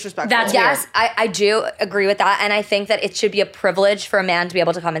asking is disrespectful. That's Yes, I do agree with that. And I think that it should be a privilege for a man to be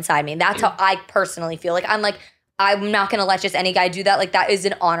able to come inside me. That's how I personally feel. Like, I'm not going to let just any guy do that. Like, that is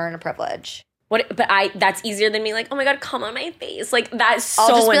an honor and a privilege. What? But that's easier than me. Like, oh my god, come on my face. Like that's so I'll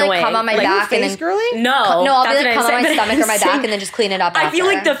just be annoying. like, come on my Are you a back and face then girly? No, I'll be that's like, what come I'm on my saying. stomach or my I'm back saying- and then just clean it up. I feel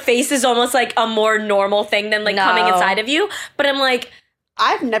like the face is almost like a more normal thing than like coming No. inside of you. But I'm like,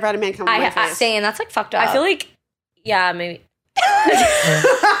 I've never had a man come on my face. saying that's like fucked up. I feel like, yeah, maybe.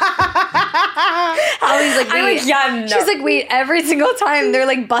 Hallie's like, I'm wait. like, yeah, no. She's like, wait, every single time they're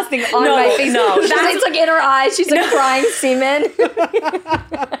like busting on No, my face. no, It's like in her eyes. She's like crying semen.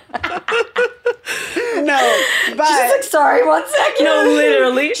 No, but She's like, sorry, 1 second. No,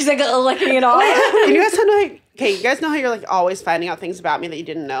 literally. She's like licking it off. and you guys know, okay, you guys know how you're like always finding out things about me that you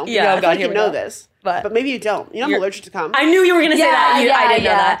didn't know. Yeah. I Oh, feel God, like here you we know go. this, But- but maybe you don't. You know, I'm allergic to cum. I knew you were gonna say that. I didn't know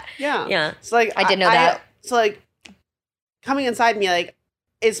that. Yeah. Yeah. So like I did know that. So like coming inside me like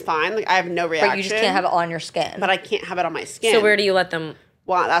is fine. Like I have no reaction. But you just can't have it on your skin. But I can't have it on my skin. So where do you let them?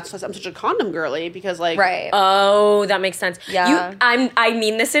 Well, that's why I'm such a condom girly because like right. Oh, that makes sense. Yeah. I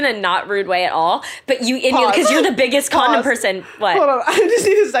mean this in a not rude way at all. But because Pause. you're the biggest condom Pause. person. What? Hold on, I just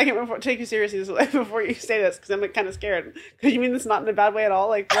need a second before take you seriously before you say this because I'm like kind of scared. Because you mean this not in a bad way at all?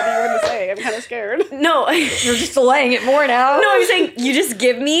 Like what are you going to say? I'm kind of scared. No. You're just delaying it more now. No, I'm saying you just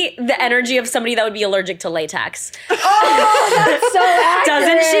give me the energy of somebody that would be allergic to latex. Oh, that's so accurate.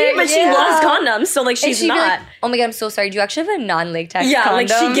 Doesn't she? But she Yeah. loves condoms, so like And she's she'd be not. like, oh my god, I'm so sorry. Do you actually have a non-latex Yeah, condom? like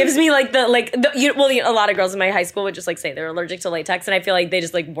she gives me like a lot of girls in my high school would just like say they're allergic to latex, and I feel like they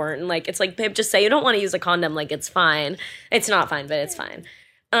just like weren't. And like it's like, babe, just say you don't want to use a condom. Like it's fine. It's not fine, but it's fine.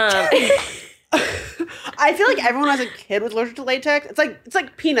 I feel like everyone as a kid was allergic to latex. It's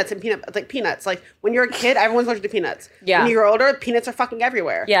like peanuts and peanut. It's like peanuts. Like when you're a kid, everyone's allergic to peanuts. Yeah. When you're older, peanuts are fucking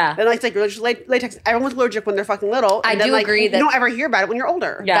everywhere. Yeah. Then like it's like you're allergic to latex. Everyone's allergic when they're fucking little. I and then, do like, agree that- you don't ever hear about it when you're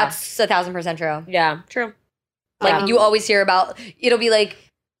older. Yeah. That's 1,000% true. Yeah, true. Like you always hear about, it'll be like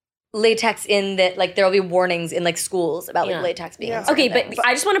latex in that, like there'll be warnings in like schools about like Yeah. latex being. Yeah. in certain Okay, but things.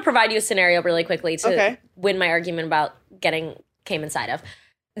 I just want to provide you a scenario really quickly to Okay. win my argument about getting came inside of.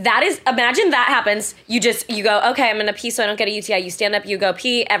 That is, imagine that happens. You go, okay, I'm gonna pee so I don't get a UTI. You stand up, you go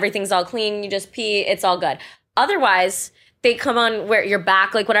pee, everything's all clean, you just pee, it's all good. Otherwise, they come on where your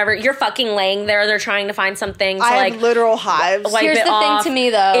back, like whatever, you're fucking laying there, they're trying to find something to I like have literal hives. wipe Here's it the off. thing to me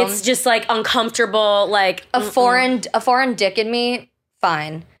though. It's just like uncomfortable, like a foreign dick in me,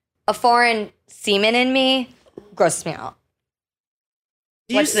 fine. A foreign semen in me grosses me out.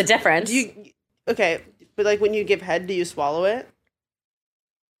 Do you what's the s- difference? Do you, okay, but like when you give head, do you swallow it?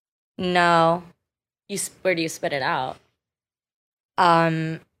 No. Where do you spit it out?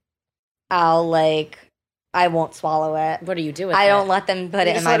 I won't swallow it. What do you do with I it? don't let them put You it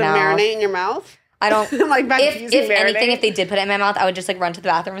in just my let it mouth. marinate in your mouth. I don't. Like back if using anything, marinate. if they did put it in my mouth, I would just like run to the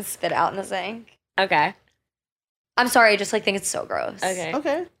bathroom and spit it out in the sink. Okay. I'm sorry, I just like think it's so gross. Okay.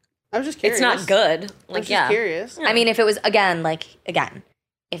 Okay, I was just curious. It's not good. I was Like, just yeah. curious. I mean, if it was again,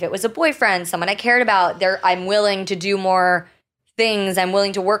 if it was a boyfriend, someone I cared about, I'm willing to do more things. I'm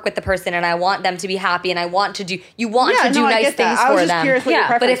willing to work with the person, and I want them to be happy, and I want to do. You want Yeah, to do no, I nice get that. things I was for just them. curious what your Yeah,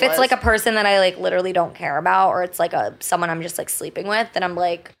 But if preference it's like a was. person that I like literally don't care about, or it's like someone I'm just like sleeping with, then I'm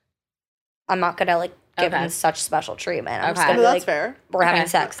like, I'm not gonna like give Okay. them such special treatment. I'm just Okay. gonna No, be that's like, fair. we're having Okay.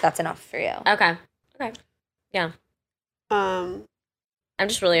 sex. That's enough for you. Okay. Okay. Yeah. Um, I'm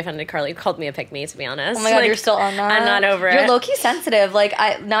just really offended Carly called me a pick me, to be honest. Oh my god, Like, you're still on that. I'm not over You're it. low key sensitive. Like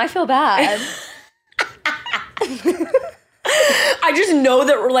now I feel bad. I just know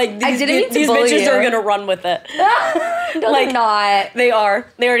that we're like I these, didn't mean to these bully bitches you. are gonna run with it. No, Like- they're not. They are.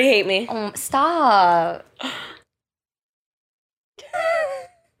 They already hate me. Stop.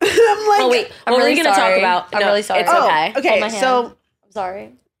 I'm like, Oh wait, I'm what were really we gonna sorry. talk about? I'm really sorry. It's Oh, okay. Hold okay, my hand. so I'm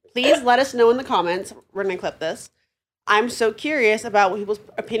sorry. please let us know in the comments. We're gonna clip this. I'm so curious about what people's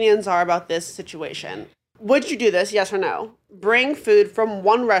opinions are about this situation. Would you do this? Yes or no? Bring food from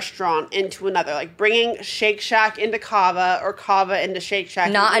one restaurant into another, like bringing Shake Shack into Kava or Kava into Shake Shack.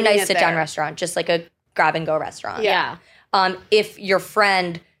 and Not a eating nice it sit down there. restaurant, just like a grab and go restaurant. Yeah. If your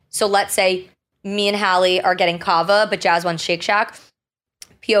friend, so let's say me and Halley are getting kava, but Jazz wants Shake Shack.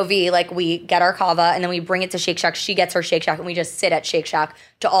 POV, like we get our kava and then we bring it to Shake Shack. She gets her Shake Shack and we just sit at Shake Shack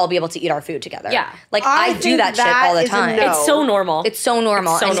to all be able to eat our food together. Yeah. Like I I do think that shit that all the is a time. no. It's so normal. It's so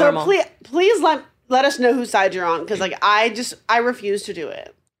normal. It's so And So normal. please let us know whose side you're on, because like I refuse to do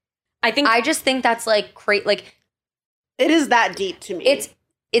it. I think I just think that's like like It is that deep to me.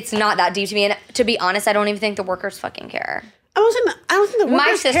 it's not that deep to me. And to be honest, I don't even think the workers fucking care. I don't think the My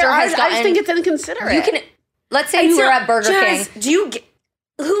workers sister care. has I just gotten- think it's inconsiderate. You can let's say you It's were not- at Burger Jazz, King. Do you get,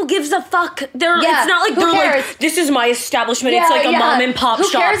 who gives a fuck? Yeah, it's not like who they're cares? like, this is my establishment. Yeah, it's like a yeah. mom and pop Who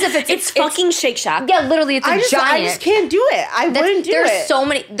shop. cares if it's fucking Shake Shack. Yeah, literally, it's a giant. I just can't do it. I wouldn't do There's it. so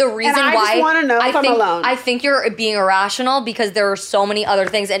many. The reason I why just want to know if I'm alone. I think you're being irrational because there are so many other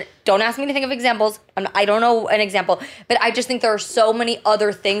things. And don't ask me to think of examples. I don't know an example, but I just think there are so many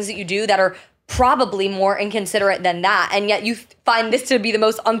other things that you do that are probably more inconsiderate than that, and yet you find this to be the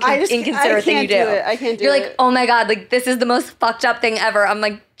most inconsiderate thing you do. I can't do it. You're like, oh my god, like this is the most fucked up thing ever. I'm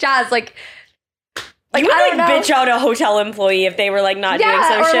like, Jazz, like you would I don't know. bitch out a hotel employee if they were like not doing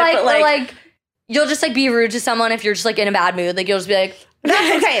some shit, but or like you'll just like be rude to someone if you're just like in a bad mood. Like you'll just be like,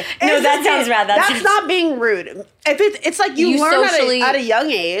 That's okay. No, that sounds bad. That's not being rude. If it's like you learn socially- at a young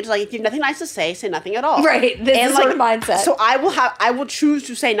age, like if you have nothing nice to say nothing at all. Right. This is sort of mindset. So I will choose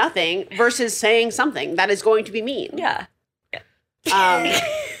to say nothing versus saying something that is going to be mean. Yeah. Um,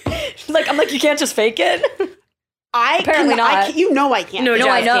 I'm like, you can't just fake it. Apparently not. You know I can't. No, No,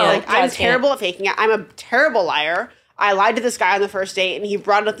 I know. Like, I'm Jazz can't. terrible at faking it. I'm a terrible liar. I lied to this guy on the first date, and he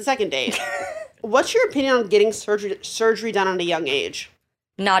brought it up the second date. What's your opinion on getting surgery done at a young age?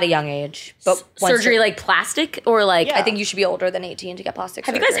 not a young age, but once Surgery you're- like plastic or like. Yeah. I think you should be older than 18 to get plastic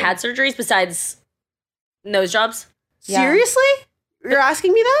Have surgery. you guys had surgeries besides nose jobs? Yeah. Seriously? You're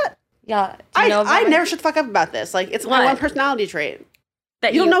asking me that? Yeah. Do you know about I it? never shut the fuck up about this. Like, it's my What? one personality trait.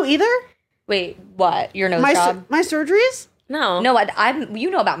 That You don't know either? Wait, what? Your nose My job? my surgeries? No. No, I'm. You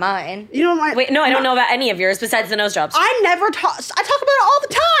know about mine. You know my. Wait, no, I don't know about any of yours besides the nose jobs. I never talk. I talk about it all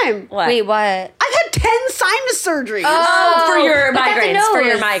the time. What? Wait, what? I've had 10 sinus surgeries. Oh, for your but that's a migraines. For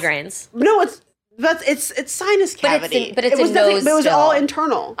your nose. migraines. No, it's sinus cavity. but it's it was a nothing- nose but it was still. all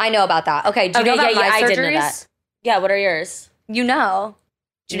internal. I know about that. Okay, do you Okay, know about my I surgeries? did know that. Yeah, what are yours? You know,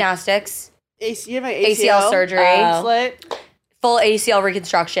 gymnastics, You have my ACL surgery, Oh. Slit. full ACL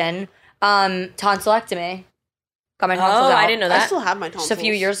reconstruction, tonsillectomy. Got my tonsils Oh, out. I didn't know I that. still have my tonsils. Just a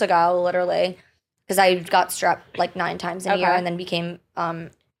few years ago, literally, because I got strep like 9 times in a year, Okay. and then became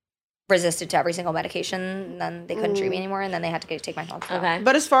resistant to every single medication. And then they couldn't treat me anymore, and then they had to take my tonsils out. Okay.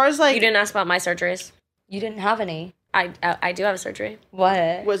 But as far as like You didn't ask about my surgeries. You didn't have any. I do have a surgery.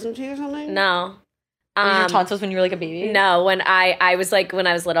 What? wisdom teeth or something? No. Your tonsils when you were like a baby? No, when I was like, when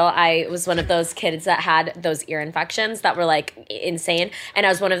I was little, I was one of those kids that had those ear infections that were like insane. And I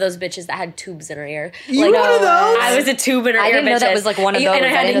was one of those bitches that had tubes in her ear. You like, were one of those? I was a tube in her I ear didn't know bitches. that was like one of those. And I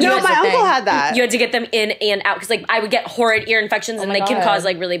I had didn't to, know No, that was my a uncle thing. had that. you had to get them in and out because like I would get horrid ear infections and my they can God. cause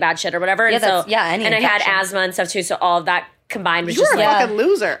like really bad shit or whatever. Yeah, and so that's- yeah, any and I had infection. asthma and stuff too. So all of that combined was You just were a like. fucking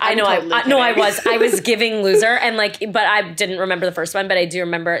loser. I know. I'm totally No, I kidding. was giving loser, and like, but I didn't remember the first one. But I do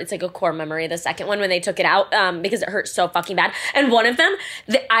remember it's like a core memory. The second one when they took it out, because it hurt so fucking bad. And one of them,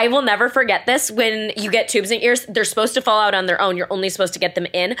 I will never forget this. When you get tubes in ears, they're supposed to fall out on their own. You're only supposed to get them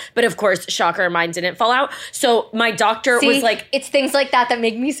in. But of course, shocker, mine didn't fall out. So my doctor See, was like, it's things like that that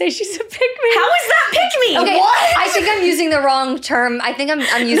make me say she's a pick me. "How is that pick me?" Okay, What? I think I'm using the wrong term. I think I'm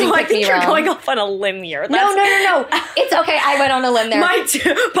using No, I pick me think you're wrong. going off on a limb here. No. It's okay. I went on a limb there.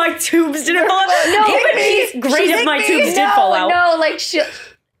 My tubes didn't fall out. No, it would be great if my tubes did fall out. No, like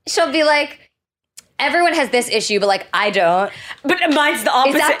she'll be like, everyone has this issue, but like I don't. But mine's the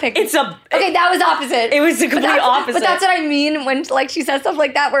opposite. Is that pick? It's a. Okay, that was opposite. It was the complete opposite. But that's what I mean when like she says stuff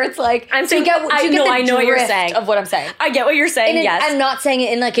like that, where it's like I'm saying- I know I know what you're drift saying. of what I'm saying. I get what you're saying. And Yes. I'm not saying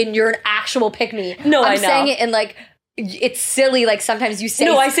it in like you're an actual pick me. No, I'm I know. saying it in like it's silly. Like sometimes you say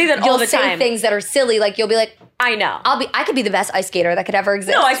No, I say that all you'll the say time. things that are silly. Like you'll be like, I know. I could be the best ice skater that could ever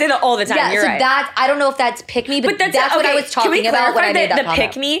exist. No, I say that all the time. Yeah, You're so right. that I don't know if that's pick me, but that's what I was Can we talking about when I made that the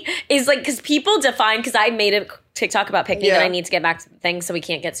comment. pick me is like because people define because I made a TikTok about pick me Yeah. that I need to get back to the thing so we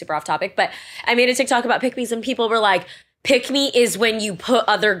can't get super off topic. But I made a TikTok about pick me's and people were like, pick me is when you put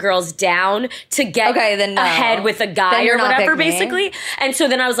other girls down to get Okay, then no. ahead with a guy Then or you're not whatever, pick me. basically. And so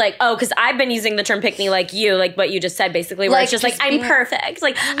then I was like, oh, because I've been using the term pick me like you, like what you just said, basically, where Like, it's just like just I'm be- perfect,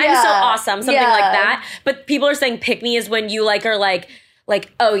 like I'm so Yeah. awesome, something Yeah. like that. But people are saying pick me is when you like are like,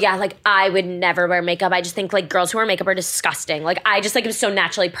 oh yeah, like I would never wear makeup. I just think like girls who wear makeup are disgusting. Like I just like am so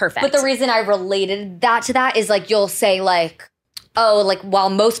naturally perfect. But the reason I related that to that is like you'll say like, oh, like while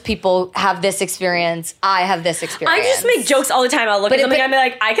most people have this experience, I have this experience. I just make jokes all the time. I'll look But at something but and be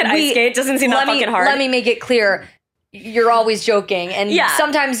like, I could ice skate. It doesn't seem that fucking hard. Let me make it clear. You're always joking, and Yeah.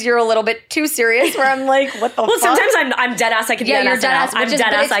 sometimes you're a little bit too serious. Where I'm like, "What the?" well, fuck? sometimes I'm dead ass. I could be Yeah, on you're SNL. dead ass. I'm Which is, dead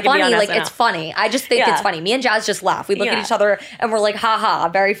but ass. it's I could be funny. on Like SNL. it's funny. I just think Yeah. it's funny. Me and Jazz just laugh. We look at Yeah. each other and we're like, "Ha ha,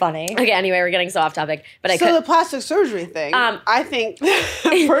 very funny." Okay. Anyway, we're getting so off topic, but I So could. the plastic surgery thing, I think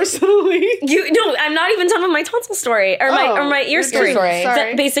personally, No, I'm not even done with my tonsil story or my ear your story. story. Sorry.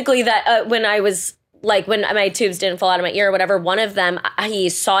 That basically, that when I was like when my tubes didn't fall out of my ear or whatever, one of them, he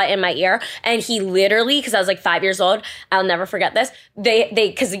saw it in my ear and he literally, because I was like 5 years old, I'll never forget this,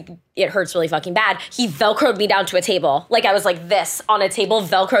 because it hurts really fucking bad, he Velcroed me down to a table. Like I was like this on a table,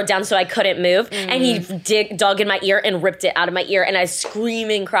 Velcroed down so I couldn't move. And he dug in my ear and ripped it out of my ear and I was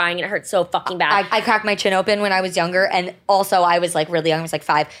screaming, crying, and it hurt so fucking bad. I cracked my chin open when I was younger, and also I was like really young, I was like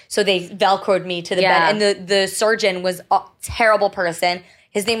 5. So they Velcroed me to the bed, and the surgeon was a terrible person.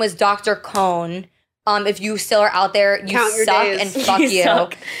 His name was Dr. Cohn. If you still are out there, you Count your suck days. and fuck you.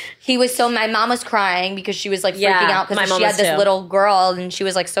 Suck. He was my mom was crying because she was like freaking out because she had this little girl and she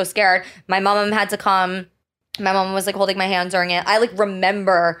was like so scared. My mom had to come. My mom was like holding my hand during it. I like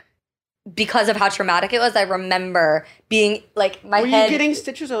remember, because of how traumatic it was, I remember being like my head. Were you getting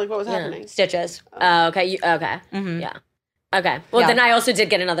stitches or like what was happening? Stitches. Okay. Okay. Yeah. Okay. Well, then I also did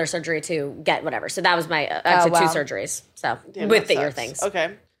get another surgery to get whatever. So that was my, I did 2 surgeries. So Damn, with that the ear sucks. things.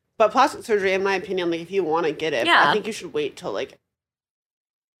 Okay. But plastic surgery, in my opinion, like if you want to get it, I think you should wait till like.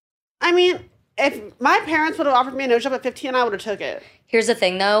 I mean, if my parents would have offered me a nose job at 15, I would have took it. Here's the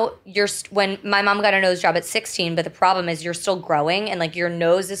thing, though. When my mom got a nose job at 16, but the problem is you're still growing, and like your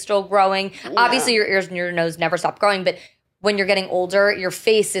nose is still growing. Yeah. Obviously, your ears and your nose never stop growing, but when you're getting older, your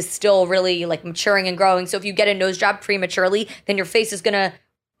face is still really like maturing and growing. So if you get a nose job prematurely, then your face is gonna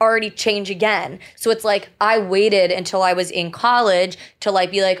already change again. So it's like I waited until I was in college to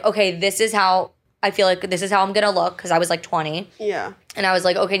like be like, okay, this is how I feel like this is how I'm gonna look, because I was like 20. Yeah. And I was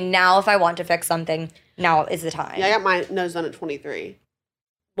like, okay, now if I want to fix something, now is the time. Yeah, I got my nose done at 23.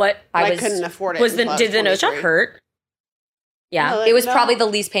 What? I couldn't afford it. Did the nose job hurt? Yeah. No, it was probably the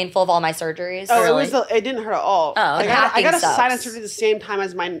least painful of all my surgeries. Oh, really? It didn't hurt at all. Oh, okay. I got a sucks. sinus surgery the same time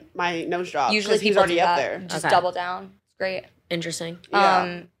as my nose job. Usually he's people already do up that. there. Just Okay. double down. It's great. Interesting.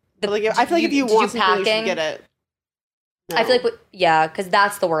 Yeah. But like, I feel like if you want something, you should get it. No. I feel like, because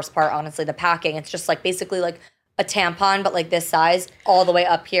that's the worst part, honestly, the packing. It's just like basically like a tampon, but like this size all the way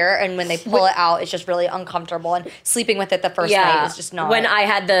up here. And when they pull it out, it's just really uncomfortable. And sleeping with it the first night is just not. When I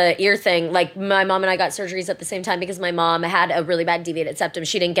had the ear thing, like my mom and I got surgeries at the same time because my mom had a really bad deviated septum.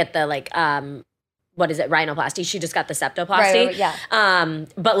 She didn't get the like, what is it, rhinoplasty. She just got the septoplasty. Right, yeah.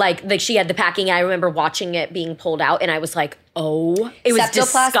 But like she had the packing. I remember watching it being pulled out, and I was like, oh, it was Septoplasty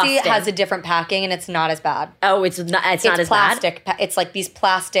disgusting. has a different packing, and it's not as bad. Oh, it's not as plastic. bad. It's like these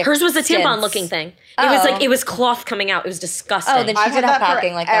plastic. Hers was a stints. tampon-looking thing. It was cloth coming out. It was disgusting. Oh, then she I've did had have that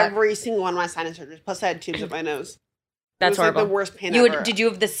packing for like that. every single one of my sinus surgeries. Plus, I had tubes up my nose. That's it was horrible. Like the worst pain ever. Did you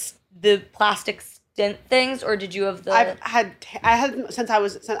have the plastic stint things, or did you have the? I had since I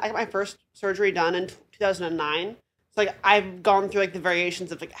got my first surgery done in 2009. So like I've gone through like the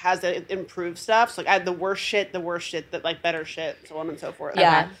variations of like has it improved stuff. So like I had the worst shit, that like better shit, so on and so forth.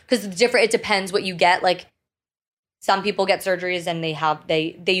 Yeah, because it's different. It depends what you get. Like some people get surgeries and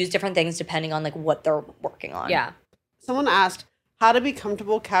they use different things depending on like what they're working on. Yeah. Someone asked how to be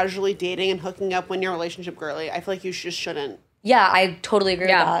comfortable casually dating and hooking up when you're relationship girly. I feel like you just shouldn't. Yeah, I totally agree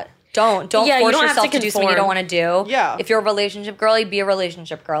with that. Don't Yeah, you force don't have yourself to to do something you don't want to do. Yeah. If you're a relationship girly, be a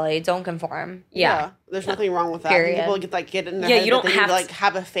relationship girly. Don't conform. Yeah. There's nothing wrong with that. Period. People get in their Yeah, head you that don't they need have to to- like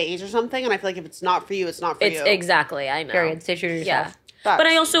have a phase or something, and I feel like if it's not for you, it's not for you. Exactly. I know. Period. Stay true to yourself. Yeah. Facts. But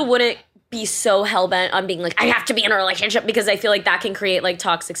I also wouldn't be so hell-bent on being like, I have to be in a relationship, because I feel like that can create like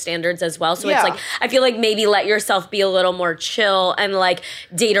toxic standards as well. So it's like, I feel like maybe let yourself be a little more chill and like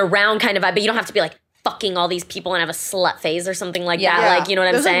date around kind of vibe, but you don't have to be like fucking all these people and have a slut phase or something like that. Like, you know what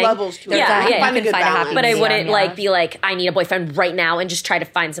I'm There's saying? levels to it. Yeah, You yeah. find a You good can find a happy balance. But I Yeah, wouldn't yeah. like be like, I need a boyfriend right now and just try to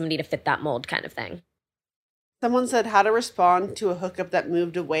find somebody to fit that mold kind of thing. Someone said how to respond to a hookup that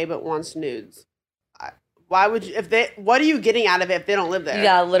moved away but wants nudes. Why would you? What are you getting out of it if they don't live there?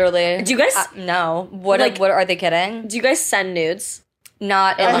 Yeah, literally. Do you guys no. What like- what are they kidding? do you guys send nudes?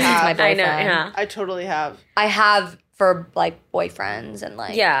 Not unless it's my have. boyfriend. I know, yeah. I totally have. I have for like boyfriends and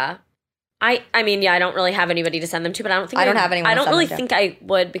like Yeah. I mean, yeah, I don't really have anybody to send them to, but I don't think I don't have anyone I to don't send really them to. think I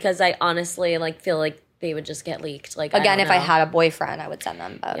would, because I honestly like feel like they would just get leaked. Like again, don't if I know. had a boyfriend, I would send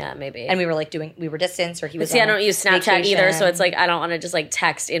them. But, yeah, maybe. and we were like we were distance, or he was. See, I on don't use Snapchat either, so vacation. it's like I don't want to just like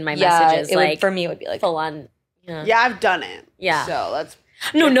text in my yeah, messages. it Like would, for me, it would be like full on. Yeah. Yeah, I've done it. Yeah. So that's.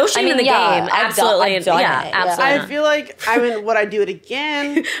 No shame in the yeah, game. Absolutely. I've done yeah, it, yeah. absolutely. I not. feel like would I do it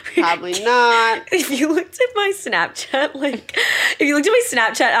again? Probably not. If you looked at my Snapchat, like if you looked at my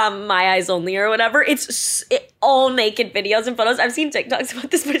Snapchat, my eyes only or whatever, all naked videos and photos. I've seen TikToks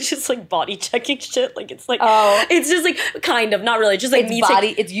about this, but it's just like body checking shit. Like it's like it's just like kind of not really, just like me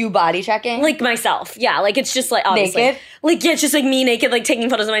it's you body checking, like myself. Yeah, like it's just like obviously naked. Like yeah, it's just like me naked, like taking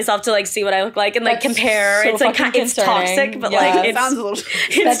photos of myself to like see what I look like and like compare. So it's like it's toxic, but like it sounds a little.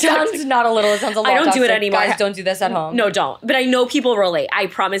 That sounds not a little. It sounds a lot. I don't toxic. do it anymore. Guys, don't do this at home. No, don't. But I know people relate. I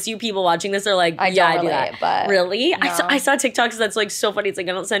promise you, people watching this are like, I do that. But really? no. I saw TikToks that's like so funny. It's like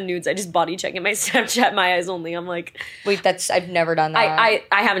I don't send nudes. I just body check in my Snapchat, my eyes only. I'm like, wait, I've never done that.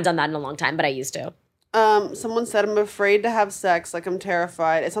 I haven't done that in a long time, but I used to. Someone said I'm afraid to have sex. Like I'm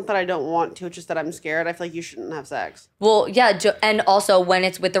terrified. It's not that I don't want to. It's just that I'm scared. I feel like you shouldn't have sex. Well, yeah, and also when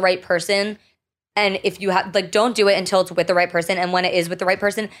it's with the right person, and if you have like, don't do it until it's with the right person. And when it is with the right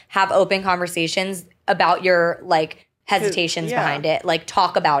person, have open conversations about your like hesitations behind it. Like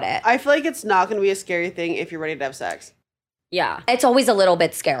talk about it. I feel like it's not going to be a scary thing if you're ready to have sex. Yeah, it's always a little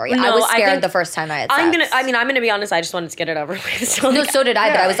bit scary. No, I was scared the first time I had sex. I'm gonna be honest. I just wanted to get it over with. So no, so did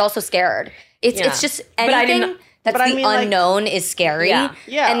I. But I was also scared. It's just anything that's unknown is scary. Yeah.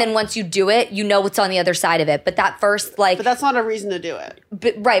 And then once you do it, you know what's on the other side of it. But that first But that's not a reason to do it.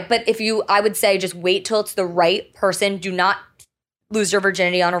 But I would say just wait till it's the right person. Do not lose your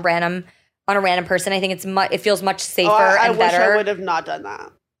virginity on a random person. I think it feels much safer and better. I wish I would have not done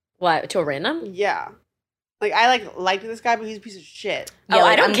that. What, to a random? Yeah. Like, I liked this guy, but he's a piece of shit. Yeah,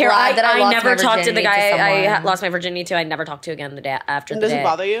 I don't care. I lost never my talked to the guy someone. I lost my virginity to. I never talked to again the day after And the does day. it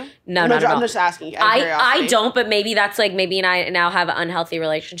bother you? No, not at all. I'm just asking. I don't, but maybe that's like, maybe I now have an unhealthy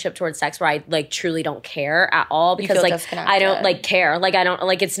relationship towards sex where I like truly don't care at all because like I don't like care. Like I don't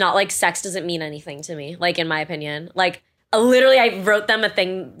like, it's not like sex doesn't mean anything to me, like in my opinion. Like literally I wrote them a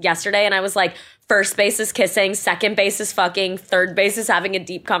thing yesterday and I was like, first base is kissing, second base is fucking, third base is having a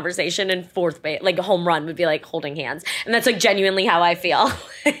deep conversation, and fourth base, like a home run would be like holding hands. And that's like genuinely how I feel.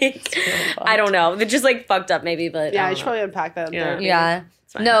 I don't know. They're just like fucked up maybe, but yeah, I should probably unpack that. Yeah.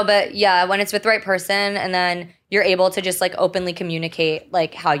 No, but yeah, when it's with the right person and then you're able to just like openly communicate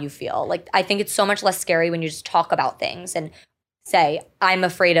like how you feel. Like I think it's so much less scary when you just talk about things and say, I'm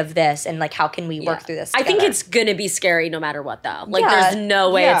afraid of this, and like how can we work through this together? I think it's gonna be scary no matter what though. Like there's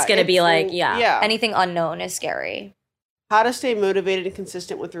no way it's gonna be like, anything unknown is scary. How to stay motivated and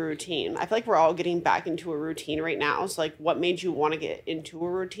consistent with a routine. I feel like we're all getting back into a routine right now. So like what made you want to get into a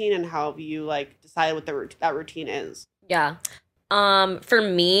routine, and how have you like decided what that routine is? Yeah. For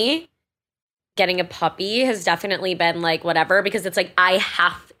me, getting a puppy has definitely been like whatever, because it's like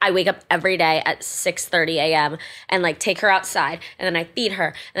I wake up every day at 6:30 a.m. and like take her outside, and then I feed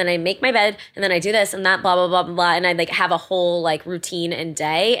her, and then I make my bed, and then I do this and that, blah, blah, blah, blah, blah. And I like have a whole like routine and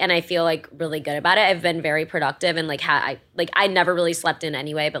day, and I feel like really good about it. I've been very productive, and like I never really slept in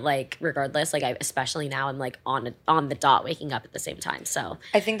anyway, but like regardless, like especially now I'm like on the dot waking up at the same time. So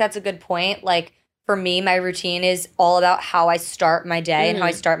I think that's a good point. Like for me, my routine is all about how I start my day and how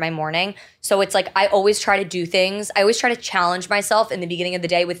I start my morning. So it's like I always try to do things. I always try to challenge myself in the beginning of the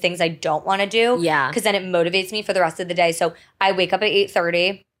day with things I don't want to do. Yeah. Because then it motivates me for the rest of the day. So I wake up at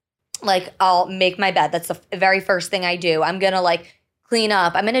 8:30. Like I'll make my bed. That's the very first thing I do. I'm going to like clean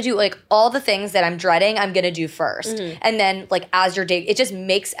up. I'm going to do like all the things that I'm dreading, I'm going to do first. And then like as your day, it just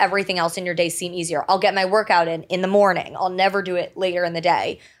makes everything else in your day seem easier. I'll get my workout in the morning. I'll never do it later in the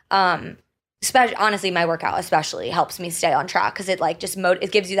day. Honestly, my workout especially helps me stay on track because it like just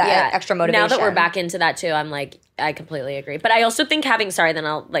it gives you that extra motivation. Now that we're back into that too, I'm like, I completely agree. But I also think I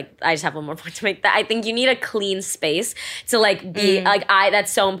just have one more point to make. That I think you need a clean space to like be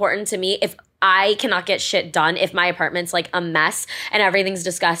that's so important to me. If I cannot get shit done, if my apartment's like a mess and everything's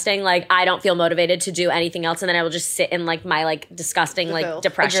disgusting, like I don't feel motivated to do anything else, and then I will just sit in like my like disgusting like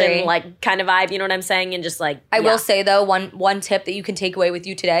depression like kind of vibe, you know what I'm saying? And just like I will say though, one tip that you can take away with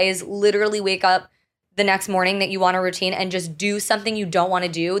you today is literally wake up the next morning that you want a routine and just do something you don't want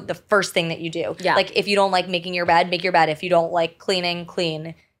to do the first thing that you do. Yeah. Like if you don't like making your bed, make your bed. If you don't like cleaning,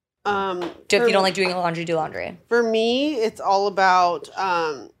 clean. If you don't like doing laundry, do laundry. For me, it's all about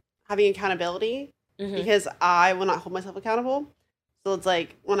having accountability, because I will not hold myself accountable. So it's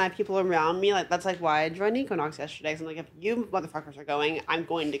like when I have people around me, like that's like why I joined Equinox yesterday. So I'm like, if you motherfuckers are going, I'm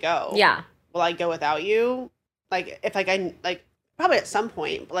going to go. Yeah. Will I go without you? Like if like I like probably at some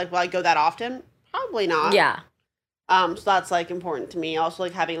point, but like will I go that often? Probably not. Yeah. So that's like important to me. Also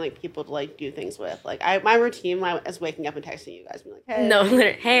like having like people to like do things with. Like my routine is waking up and texting you guys, being like, hey. No,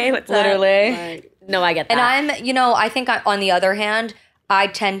 hey, what's up? Like, no, I get that. And I think on the other hand, I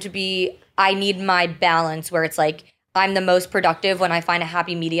need my balance where it's like I'm the most productive when I find a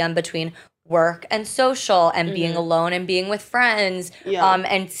happy medium between work and social and being alone and being with friends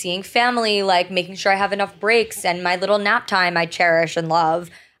and seeing family, like making sure I have enough breaks and my little nap time I cherish and love.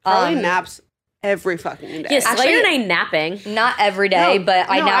 Probably naps every fucking day. Yeah, Slayer Actually- and I napping. Not every day, No, but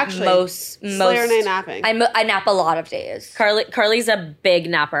I no, nap actually, most. Slayer and I napping. I nap a lot of days. Carly's a big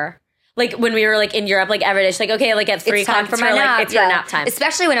napper. Like when we were like in Europe, like every day, she's like, okay, like at 3 It's time o'clock, for my nap. It's her nap time.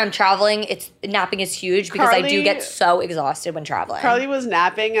 Especially when I'm traveling, napping is huge because I do Carly- get so exhausted when traveling. Carly was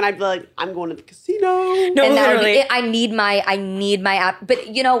napping, and I'd be like, I'm going to the casino. No, and that would literally. be it. I need my app. But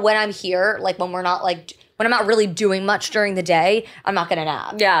you know, when I'm here, like when I'm not really doing much during the day, I'm not gonna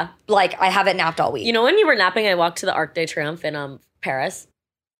nap. Yeah. Like I haven't napped all week. You know, when you were napping, I walked to the Arc de Triomphe in Paris.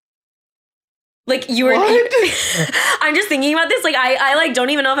 Like you were, What? I'm just thinking about this. Like I like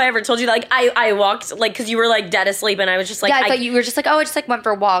don't even know if I ever told you that. Like I walked like because you were like dead asleep and I was just like yeah, I thought you were just like, oh, I just like went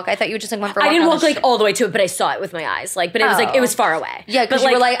for a walk. I thought you just like went for a walk. I didn't down walk the like street. all the way to it, but I saw it with my eyes. Like, but it was like it was far away. Yeah, because but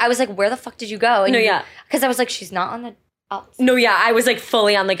you were like, I was like, where the fuck did you go? And No, yeah. Because I was like, she's not on the. no, yeah, I was like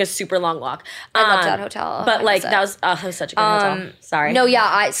fully on like a super long walk. I loved that hotel. But I like miss it. that was such a good hotel. Sorry. No,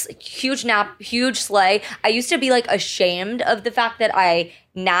 yeah, huge nap, huge slay. I used to be like ashamed of the fact that I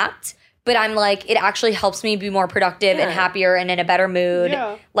napped, but I'm like, it actually helps me be more productive and happier and in a better mood.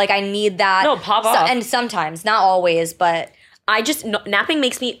 Yeah. Like I need that. No, pop off. And sometimes, not always, but I just napping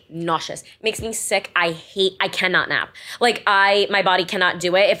makes me nauseous. Makes me sick. I cannot nap. Like my body cannot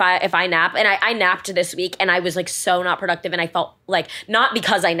do it if I nap. And I napped this week and I was like so not productive and I felt like not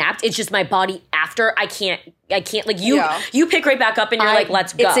because I napped, it's just my body after I can't like you pick right back up and you're like,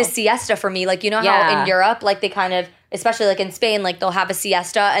 let's go. It's a siesta for me. Like, you know how in Europe, like they kind of, especially like in Spain, like they'll have a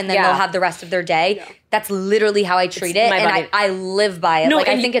siesta and then they'll have the rest of their day. Yeah. That's literally how I treat it. And I live by it. No, like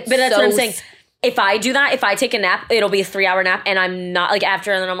I think it's but that's so what I'm saying. If I do that, if I take a nap, it'll be a 3-hour nap and I'm not like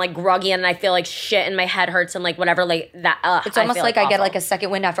after and then I'm like groggy and I feel like shit and my head hurts and like whatever like that. It's almost like I get like a second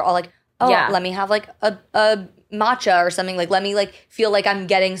wind after all like, let me have like a matcha or something. Like let me like feel like I'm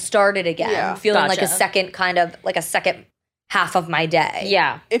getting started again. Yeah. Feeling like a second half of my day.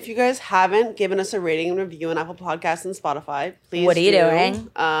 Yeah. If you guys haven't given us a rating and review on Apple Podcasts and Spotify, please What are you doing?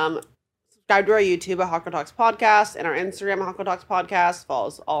 Subscribe to our YouTube at Hawker Talks Podcast and our Instagram at Hawker Talks Podcast. Follow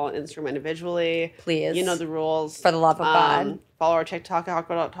us all on Instagram individually. Please. You know the rules. For the love of God. Follow our TikTok at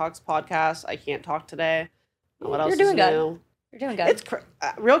Hawker Talks Podcast. I can't talk today. What else You're doing is good. new? You're doing good. It's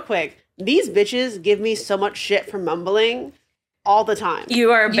real quick. These bitches give me so much shit for mumbling all the time. You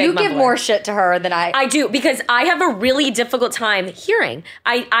are a big You give mumbler. more shit to her than I I do because I have a really difficult time hearing.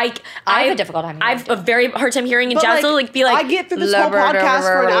 I have a difficult time hearing, I have a very hard time hearing, and But, Jazz will like be like, I get through this whole podcast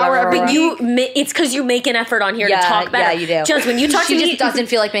for an hour every but week. it's because you make an effort on here to talk better. Yeah, you do. Jazz, when you talk she to me, just doesn't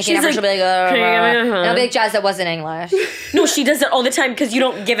feel like making she's effort. She'll be like, and I'll be like, Jazz, that wasn't English. no, she does it all the time because you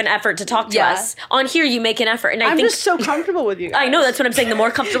don't give an effort to talk to Yeah. us. On here, you make an effort, and I I'm think just so comfortable with you guys. I know that's what I'm saying. The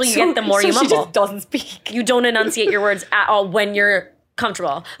more comfortable you get, the more you she mumble. just doesn't speak. You don't enunciate your words at all when you're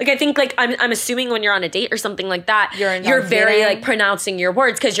comfortable. Like I think like I'm assuming when you're on a date or something like that, you're very enunciating. like pronouncing your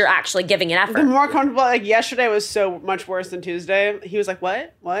words because you're actually giving an The effort. more comfortable, like yesterday was so much worse than Tuesday. He was like,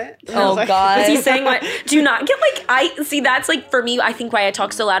 "What? What?" And I Oh, was like, God. Is he saying what? Do you not get like I see that's like for me, I think why I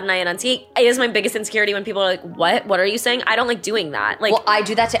talk so loud and I enunciate. It is my biggest insecurity when people are like, What? What are you saying? I don't like doing that. Like Well, I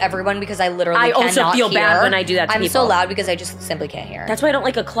do that to everyone because I literally I also cannot feel bad hear. when I do that to I'm people. so loud because I just simply can't hear. that's why I don't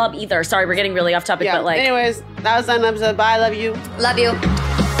like a club either. Sorry, we're getting really off topic, Yeah. but like Anyways, that was an episode. Bye. I love you. Love you.